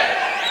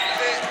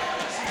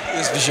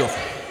 Yes, Bishop.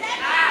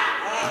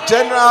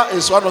 General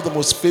is one of the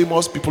most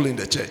famous people in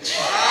the church.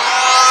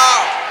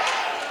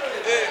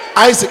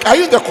 Isaac, are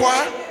you in the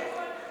choir?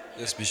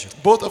 Yes, Bishop.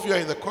 Both of you are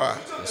in the choir.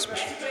 Yes,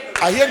 Bishop.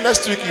 I hear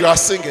next week you are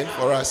singing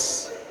for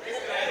us.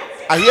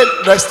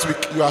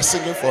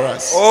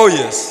 Oh,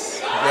 yes.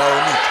 We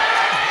are on it.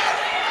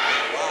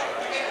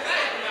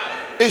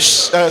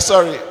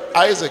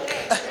 Isaac.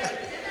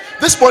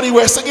 This morning you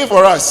were singing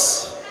for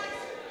us.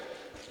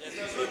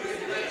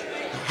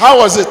 How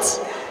was it?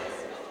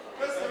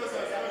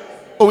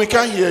 Oh, we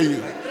can't hear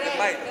you.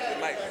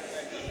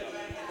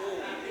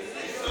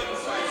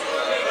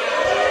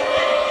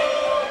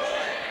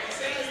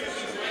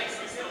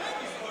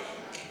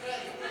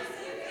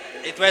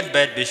 It went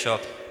bad,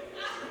 Bishop.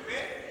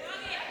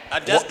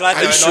 I'm just What? glad Are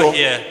they you were sure? not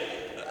here.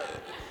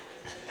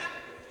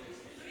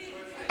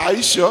 Are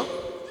you sure?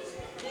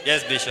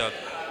 Yes, Bishop.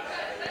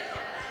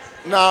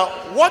 Now,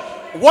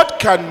 what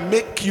can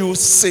make you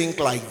sing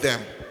like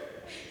them?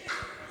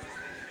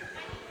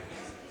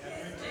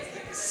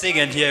 Sing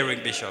and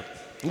hearing, Bishop.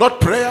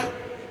 Not prayer?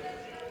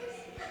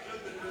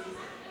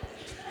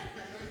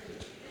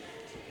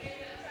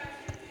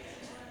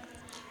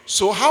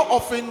 So how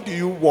often do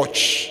you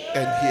watch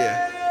and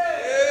hear?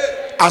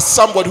 As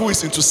somebody who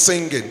is into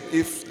singing,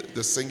 if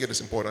the singing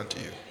is important to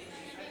you.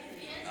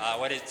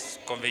 When it's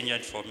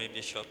convenient for me,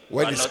 Bishop.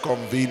 When But it's not,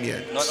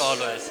 convenient. Not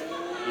always.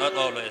 Not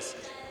always.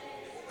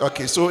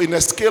 Okay, so in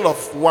a scale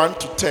of 1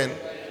 to 10,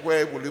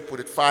 where will you put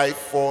it? 5,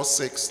 4,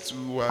 6, 2,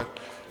 1.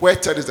 Where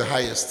 10 is the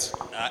highest?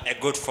 A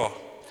good 4.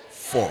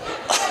 4.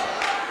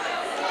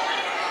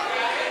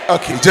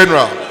 Okay,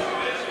 General.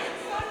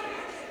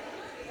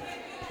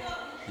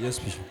 Yes,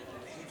 Bishop.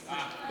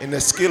 In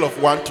a scale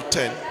of 1 to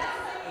 10.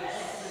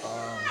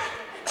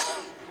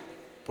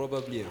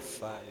 Probably a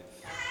 5.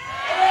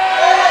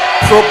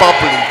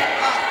 Probably.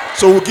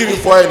 So we'll give you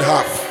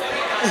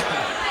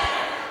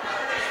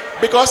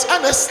 4.5. Because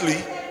honestly,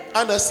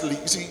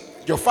 you see,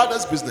 your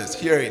father's business,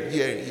 here,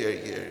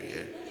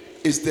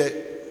 is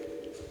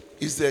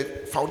the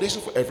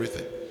foundation for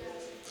everything.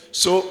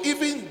 So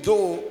even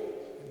though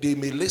they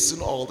may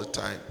listen all the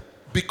time,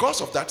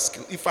 because of that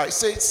skill, if I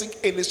say sing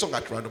any song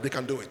at random, they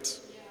can do it.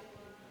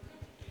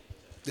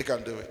 They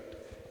can do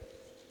it.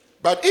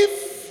 But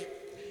if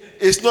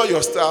it's not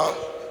your style,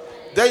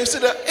 then you say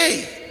that,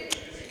 hey,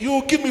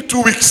 you give me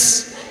 2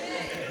 weeks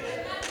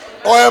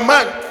or a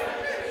month.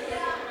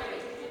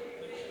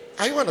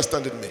 Are you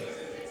understanding me?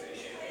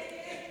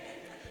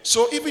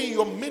 So even in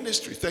your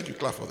ministry, thank you,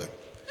 clap for them.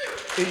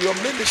 In your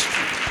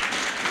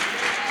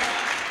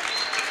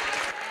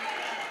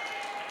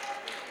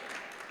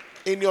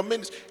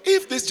ministry,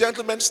 if these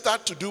gentlemen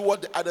start to do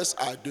what the others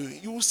are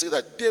doing, you will see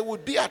that they will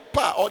be at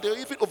par or they'll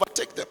even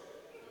overtake them.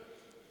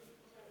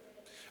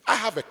 I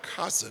have a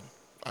cousin,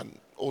 an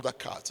older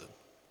cousin.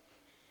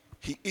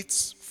 He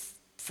eats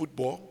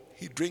football,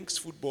 he drinks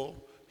football,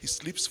 he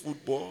sleeps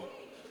football.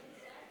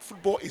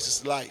 Football is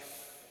his life.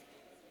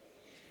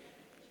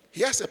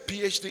 He has a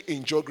PhD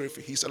in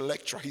geography. He's a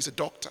lecturer. He's a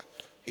doctor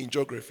in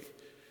geography.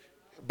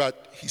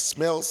 But he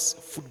smells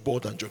football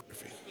than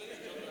geography.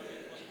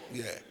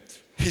 Yeah.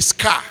 His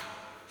car.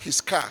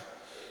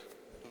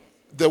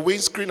 The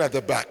windscreen at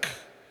the back.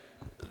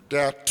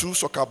 There are 2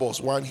 soccer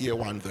balls, one here,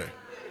 one there.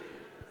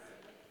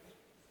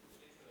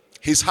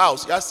 His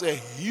house, he has a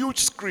huge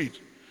screen.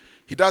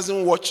 He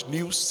doesn't watch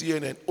news,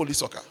 CNN, only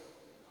soccer.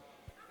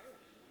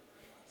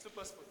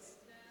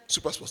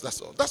 Super sports,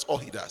 that's all. That's all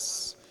he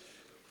does.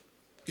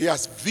 He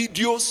has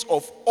videos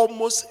of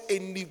almost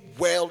any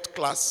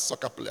world-class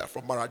soccer player,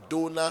 from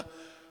Maradona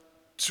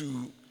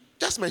to,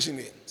 just mention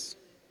names.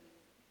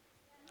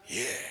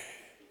 Yeah.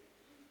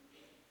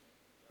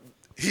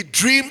 He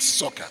dreams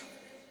soccer.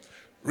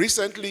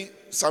 Recently,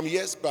 some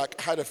years back,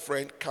 I had a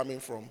friend coming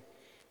from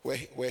where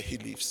he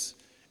lives.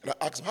 And I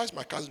asked him, how's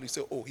my cousin? He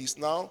said, oh, he's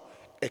now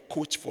a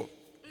coach for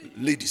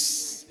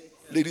ladies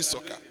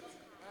soccer.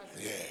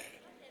 Yeah.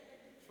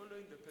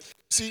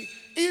 See,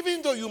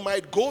 even though you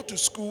might go to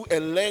school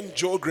and learn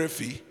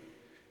geography,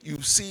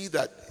 you see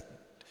that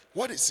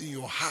what is in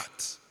your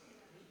heart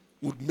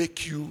would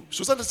make you.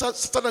 So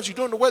sometimes you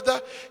don't know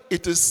whether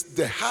it is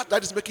the heart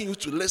that is making you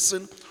to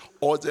listen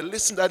or the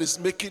listen that is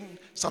making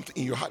something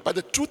in your heart. But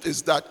the truth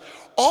is that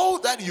all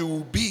that you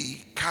will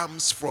be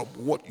comes from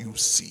what you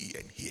see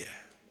and hear.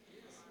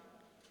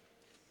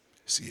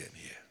 See and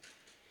hear.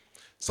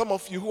 Some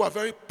of you who are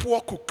very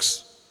poor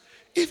cooks,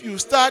 if you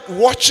start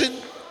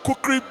watching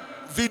cookery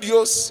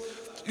videos,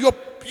 your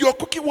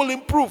cooking will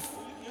improve.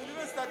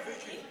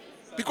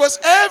 Because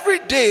every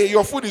day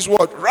your food is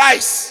what?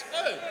 Rice.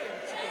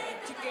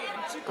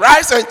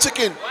 Rice and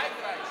chicken.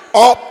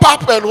 Or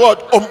pap and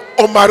what?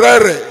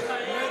 Omarere.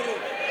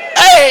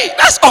 Hey,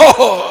 that's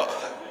all.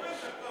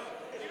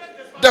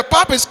 The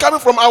pap is coming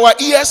from our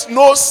ears,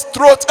 nose,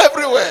 throat,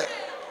 everywhere.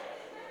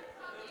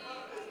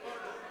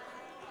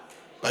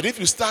 But if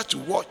you start to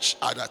watch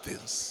other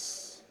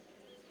things,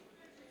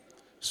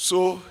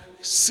 so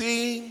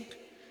seeing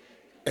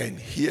and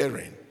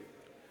hearing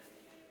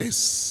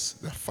is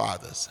the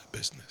Father's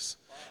business.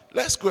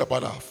 Let's go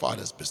about our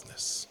Father's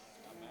business.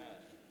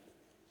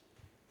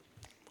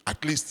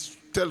 At least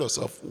tell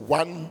yourself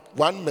one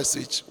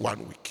message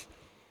 1 week.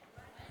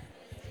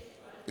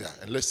 Yeah,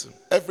 and listen.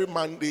 Every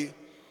Monday,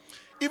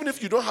 even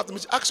if you don't have the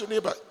message, ask your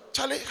neighbor,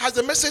 Charlie, has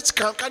the message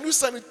come? Can you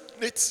send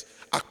it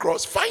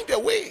across? Find a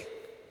way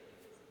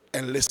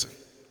and listen.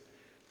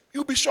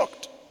 You'll be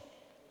shocked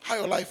how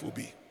your life will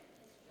be.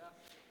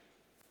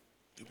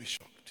 You'll be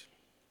shocked.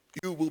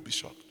 You will be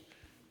shocked.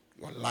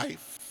 Your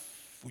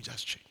life will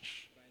just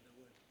change.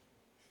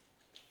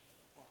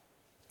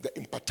 The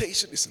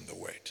impartation is in the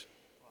word.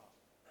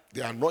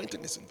 The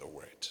anointing is in the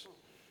word.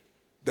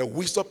 The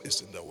wisdom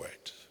is in the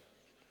word.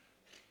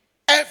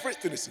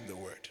 Everything is in the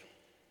word.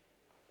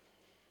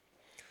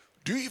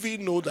 Do you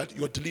even know that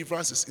your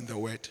deliverance is in the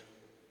word?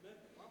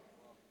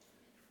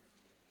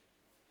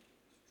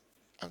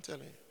 I'm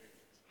telling you.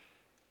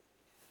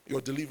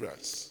 Your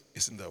deliverance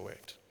is in the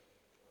word.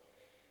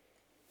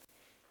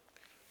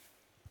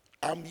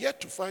 I'm yet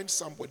to find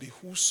somebody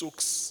who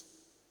soaks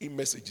in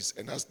messages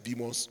and has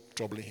demons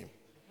troubling him.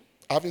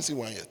 I haven't seen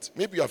one yet.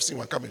 Maybe you have seen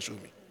one. Come and show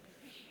me.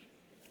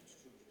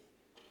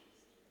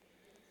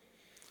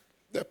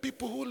 There are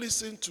people who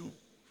listen to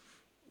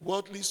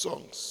worldly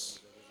songs.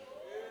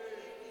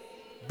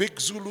 Big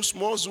Zulu,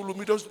 small Zulu,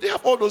 medium, they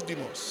have all those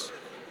demons.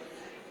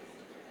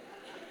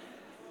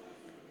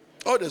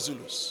 All the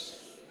Zulus.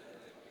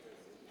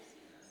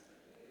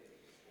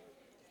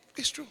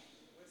 It's true.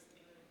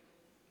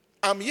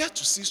 I'm yet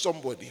to see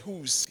somebody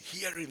who is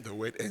hearing the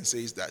word and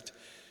says that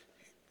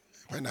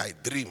when I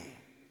dream,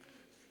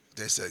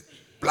 there's a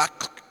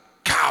black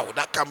cow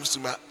that comes to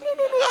my.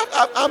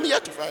 No. I'm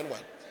yet to find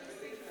one.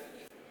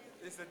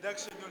 It's a duck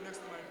shadow next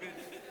to my bed.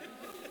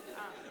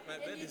 My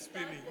bed is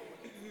spinning.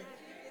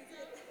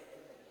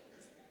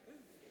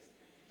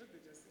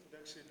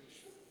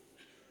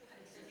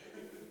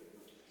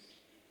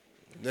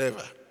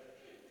 Never.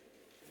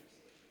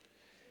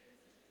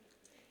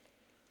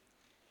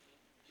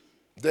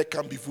 There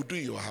can be voodoo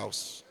in your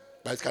house,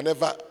 but it can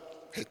never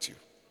hurt you.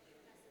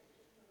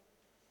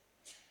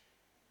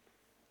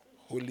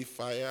 Holy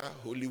fire,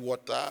 holy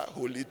water,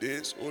 holy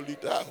this, holy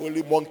that,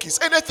 holy monkeys,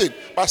 anything,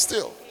 but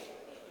still.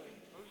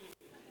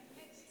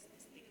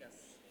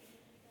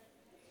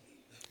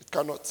 It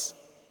cannot.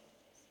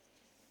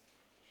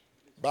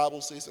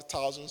 Bible says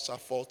 1,000 shall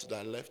fall to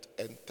thy left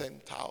and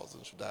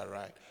 10,000 to thy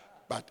right,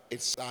 but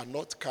it shall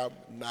not come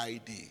nigh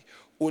thee.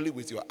 Only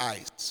with your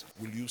eyes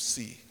will you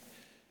see,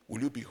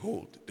 will you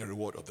behold the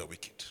reward of the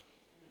wicked.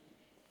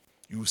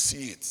 You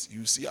see it,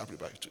 you see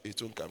everybody, it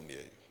won't come near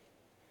you.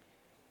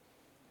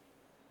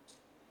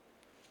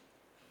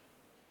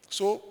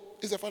 So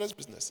it's the Father's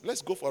business.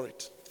 Let's go for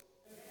it.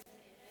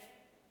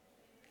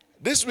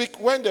 This week,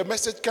 when the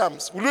message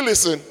comes, will you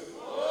listen?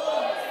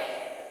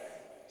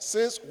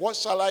 Says, what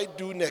shall I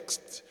do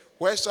next?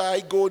 Where shall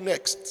I go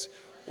next?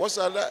 What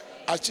shall I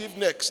achieve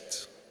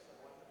next?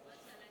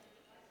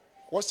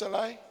 What shall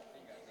I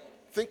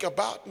think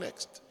about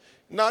next?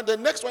 Now the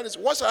next one is,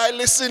 what shall I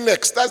listen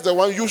next? That's the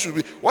one you should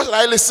be. What shall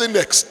I listen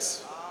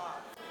next?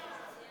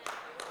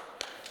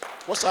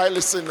 What shall I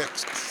listen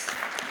next?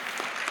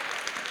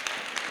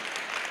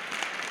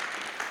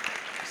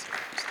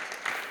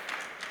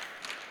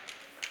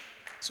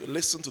 So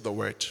listen to the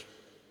word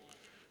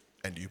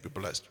and you'll be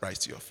blessed. Rise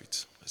to your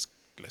feet.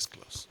 Let's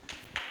close.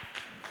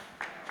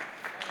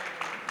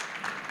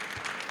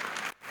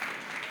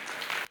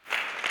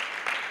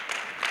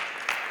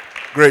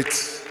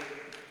 Great.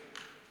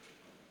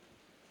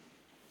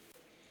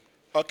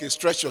 Okay,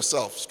 stretch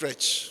yourself.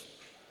 Stretch.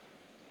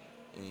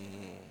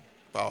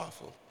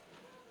 Powerful.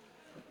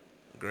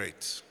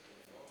 Great.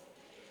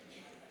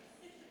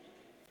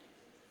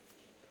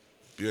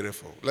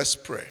 Beautiful. Let's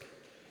pray.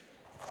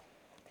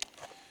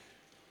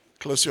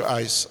 Close your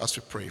eyes as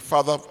we pray.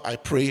 Father, I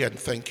pray and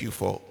thank you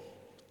for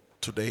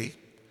today.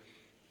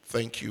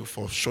 Thank you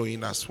for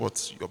showing us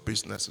what your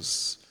business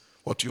is,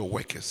 what your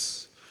work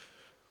is,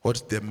 what's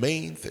the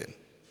main thing.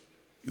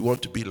 We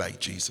want to be like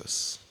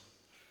Jesus.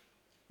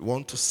 We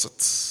want to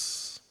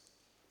sit.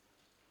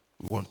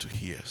 We want to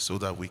hear so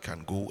that we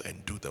can go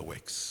and do the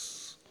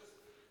works.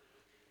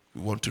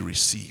 We want to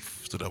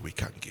receive so that we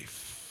can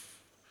give.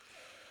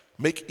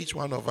 Make each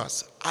one of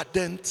us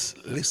ardent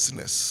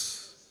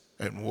listeners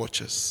and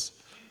watchers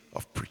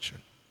of preaching,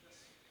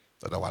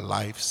 that our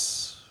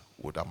lives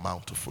would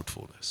amount to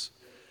fruitfulness.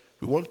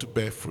 We want to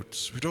bear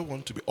fruits. We don't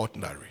want to be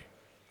ordinary.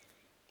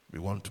 We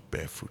want to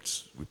bear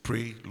fruits. We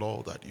pray,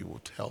 Lord, that you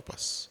would help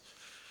us.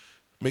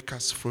 Make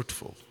us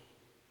fruitful.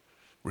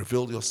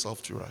 Reveal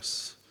yourself to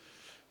us.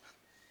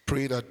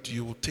 Pray that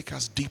you will take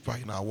us deeper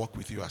in our walk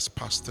with you as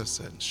pastors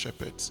and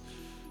shepherds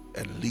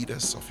and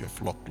leaders of your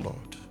flock,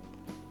 Lord.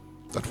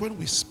 That when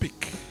we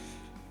speak,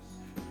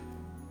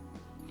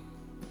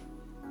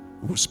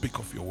 we will speak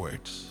of your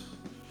words.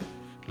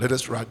 Let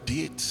us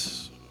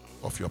radiate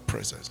of your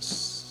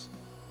presence.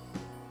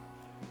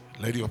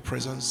 Let your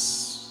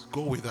presence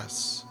go with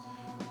us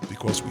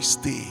because we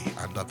stay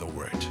under the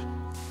word.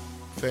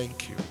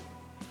 Thank you.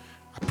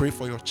 I pray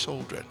for your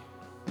children.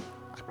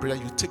 I pray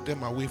that you take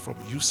them away from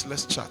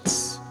useless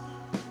chats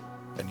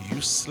and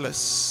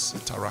useless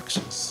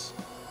interactions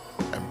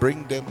and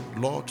bring them,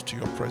 Lord, to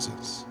your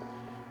presence.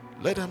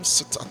 Let them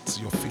sit at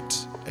your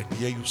feet and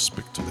hear you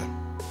speak to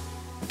them.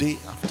 Day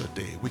after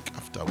day, week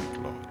after week,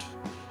 Lord.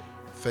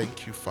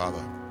 Thank you,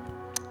 Father.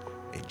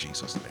 In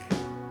Jesus' name.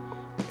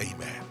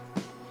 Amen.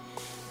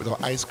 With our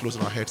eyes closed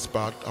and our heads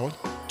bowed, I want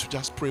to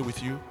just pray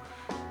with you.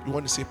 You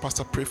want to say,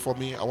 Pastor, pray for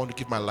me. I want to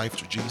give my life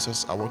to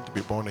Jesus. I want to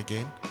be born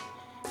again.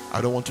 I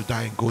don't want to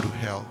die and go to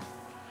hell.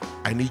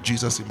 I need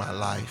Jesus in my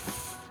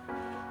life.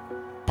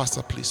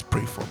 Pastor, please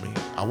pray for me.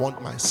 I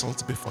want my sins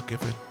to be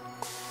forgiven.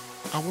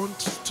 I want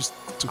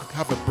to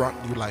have a brand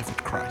new life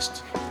with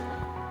Christ.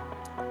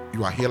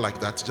 You are here like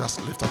that,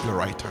 just lift up your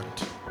right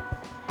hand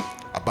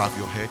above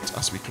your head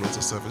as we close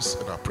the service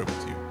and I'll pray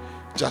with you.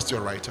 Just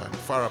your right hand,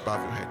 far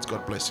above your head.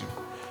 God bless you.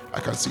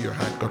 I can see your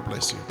hand. God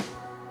bless you.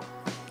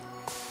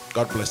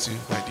 God bless you,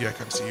 my dear. I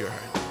can see your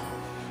hand.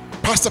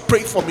 Pastor,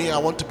 pray for me. I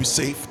want to be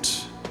saved.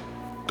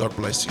 God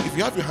bless you. If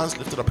you have your hands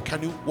lifted up,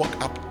 can you walk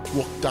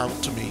down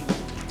to me?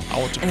 I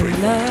want to pray for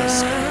you.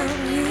 Just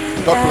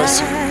God bless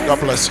you. God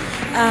bless you.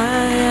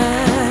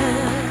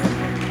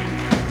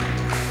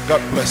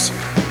 God bless you.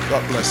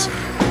 God bless you.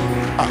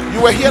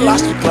 You were here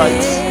last week,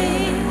 right?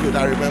 Good,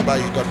 I remember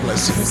you. God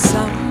bless you.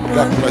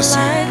 God bless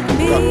you.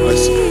 God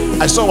bless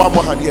you. I saw one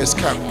more hand. Yes,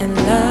 come.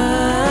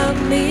 God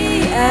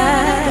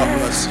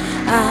bless you.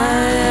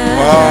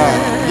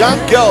 Wow. Young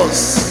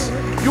girls,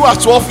 you are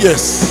 12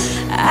 years.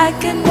 I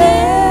can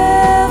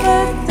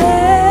never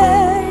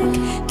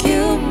thank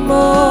you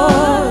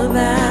more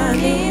than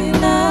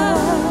enough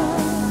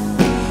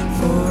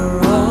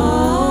for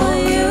all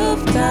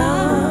you've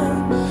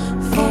done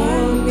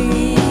for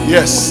me.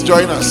 Yes,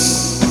 join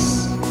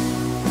us.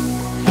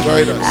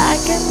 Join us. I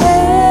can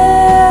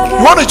never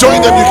You want to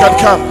join them, you can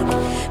come.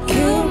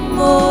 you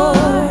more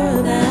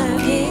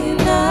than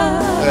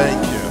enough.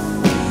 Thank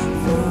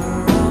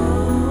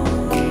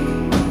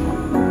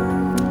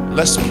you.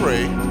 Let's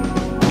pray.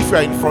 If you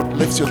are in front,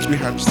 lift your 3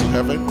 hands to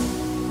heaven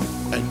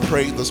and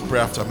pray this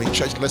prayer after me.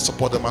 Church, let's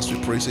support them as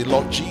we pray. Say,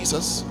 Lord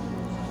Jesus,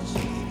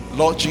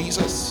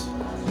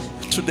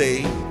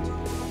 today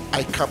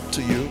I come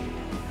to you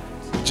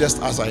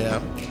just as I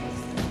am.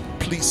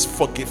 Please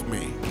forgive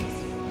me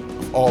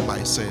of all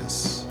my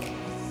sins.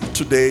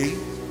 Today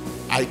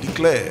I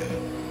declare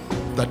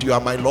that you are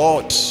my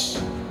Lord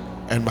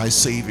and my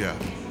Savior.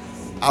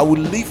 I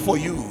will live for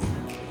you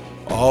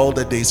all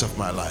the days of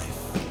my life.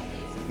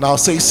 Now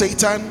say,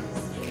 Satan,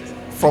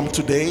 from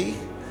today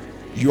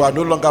you are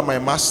no longer my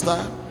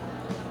master.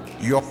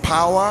 Your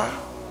power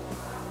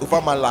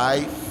over my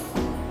life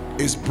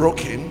is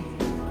broken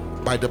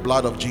by the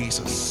blood of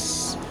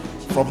Jesus.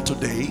 From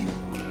today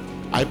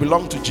I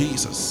belong to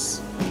Jesus.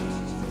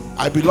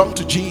 I belong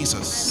to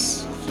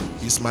Jesus.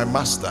 He's my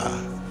master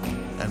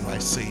and my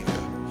Savior.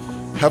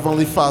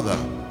 Heavenly Father,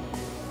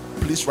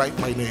 please write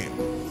my name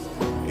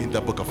in the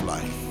book of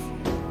life.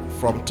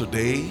 From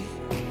today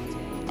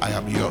I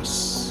am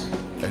yours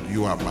and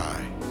you are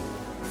mine.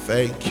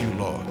 Thank you,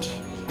 Lord,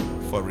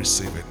 for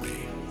receiving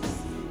me.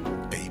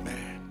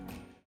 Amen.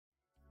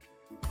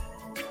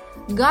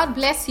 God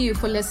bless you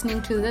for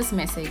listening to this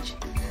message.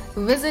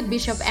 Visit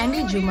Bishop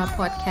Andy Juma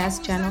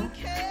podcast channel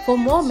for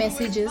more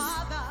messages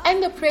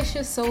and the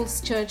Precious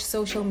Souls Church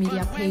social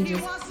media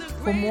pages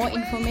for more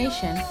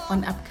information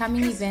on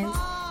upcoming events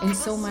and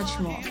so much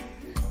more.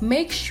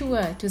 Make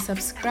sure to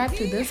subscribe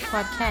to this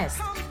podcast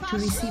to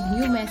receive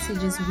new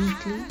messages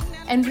weekly.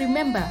 And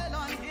remember,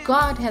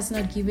 God has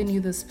not given you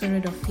the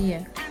spirit of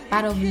fear,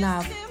 but of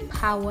love,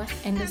 power,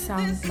 and a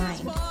sound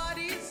mind.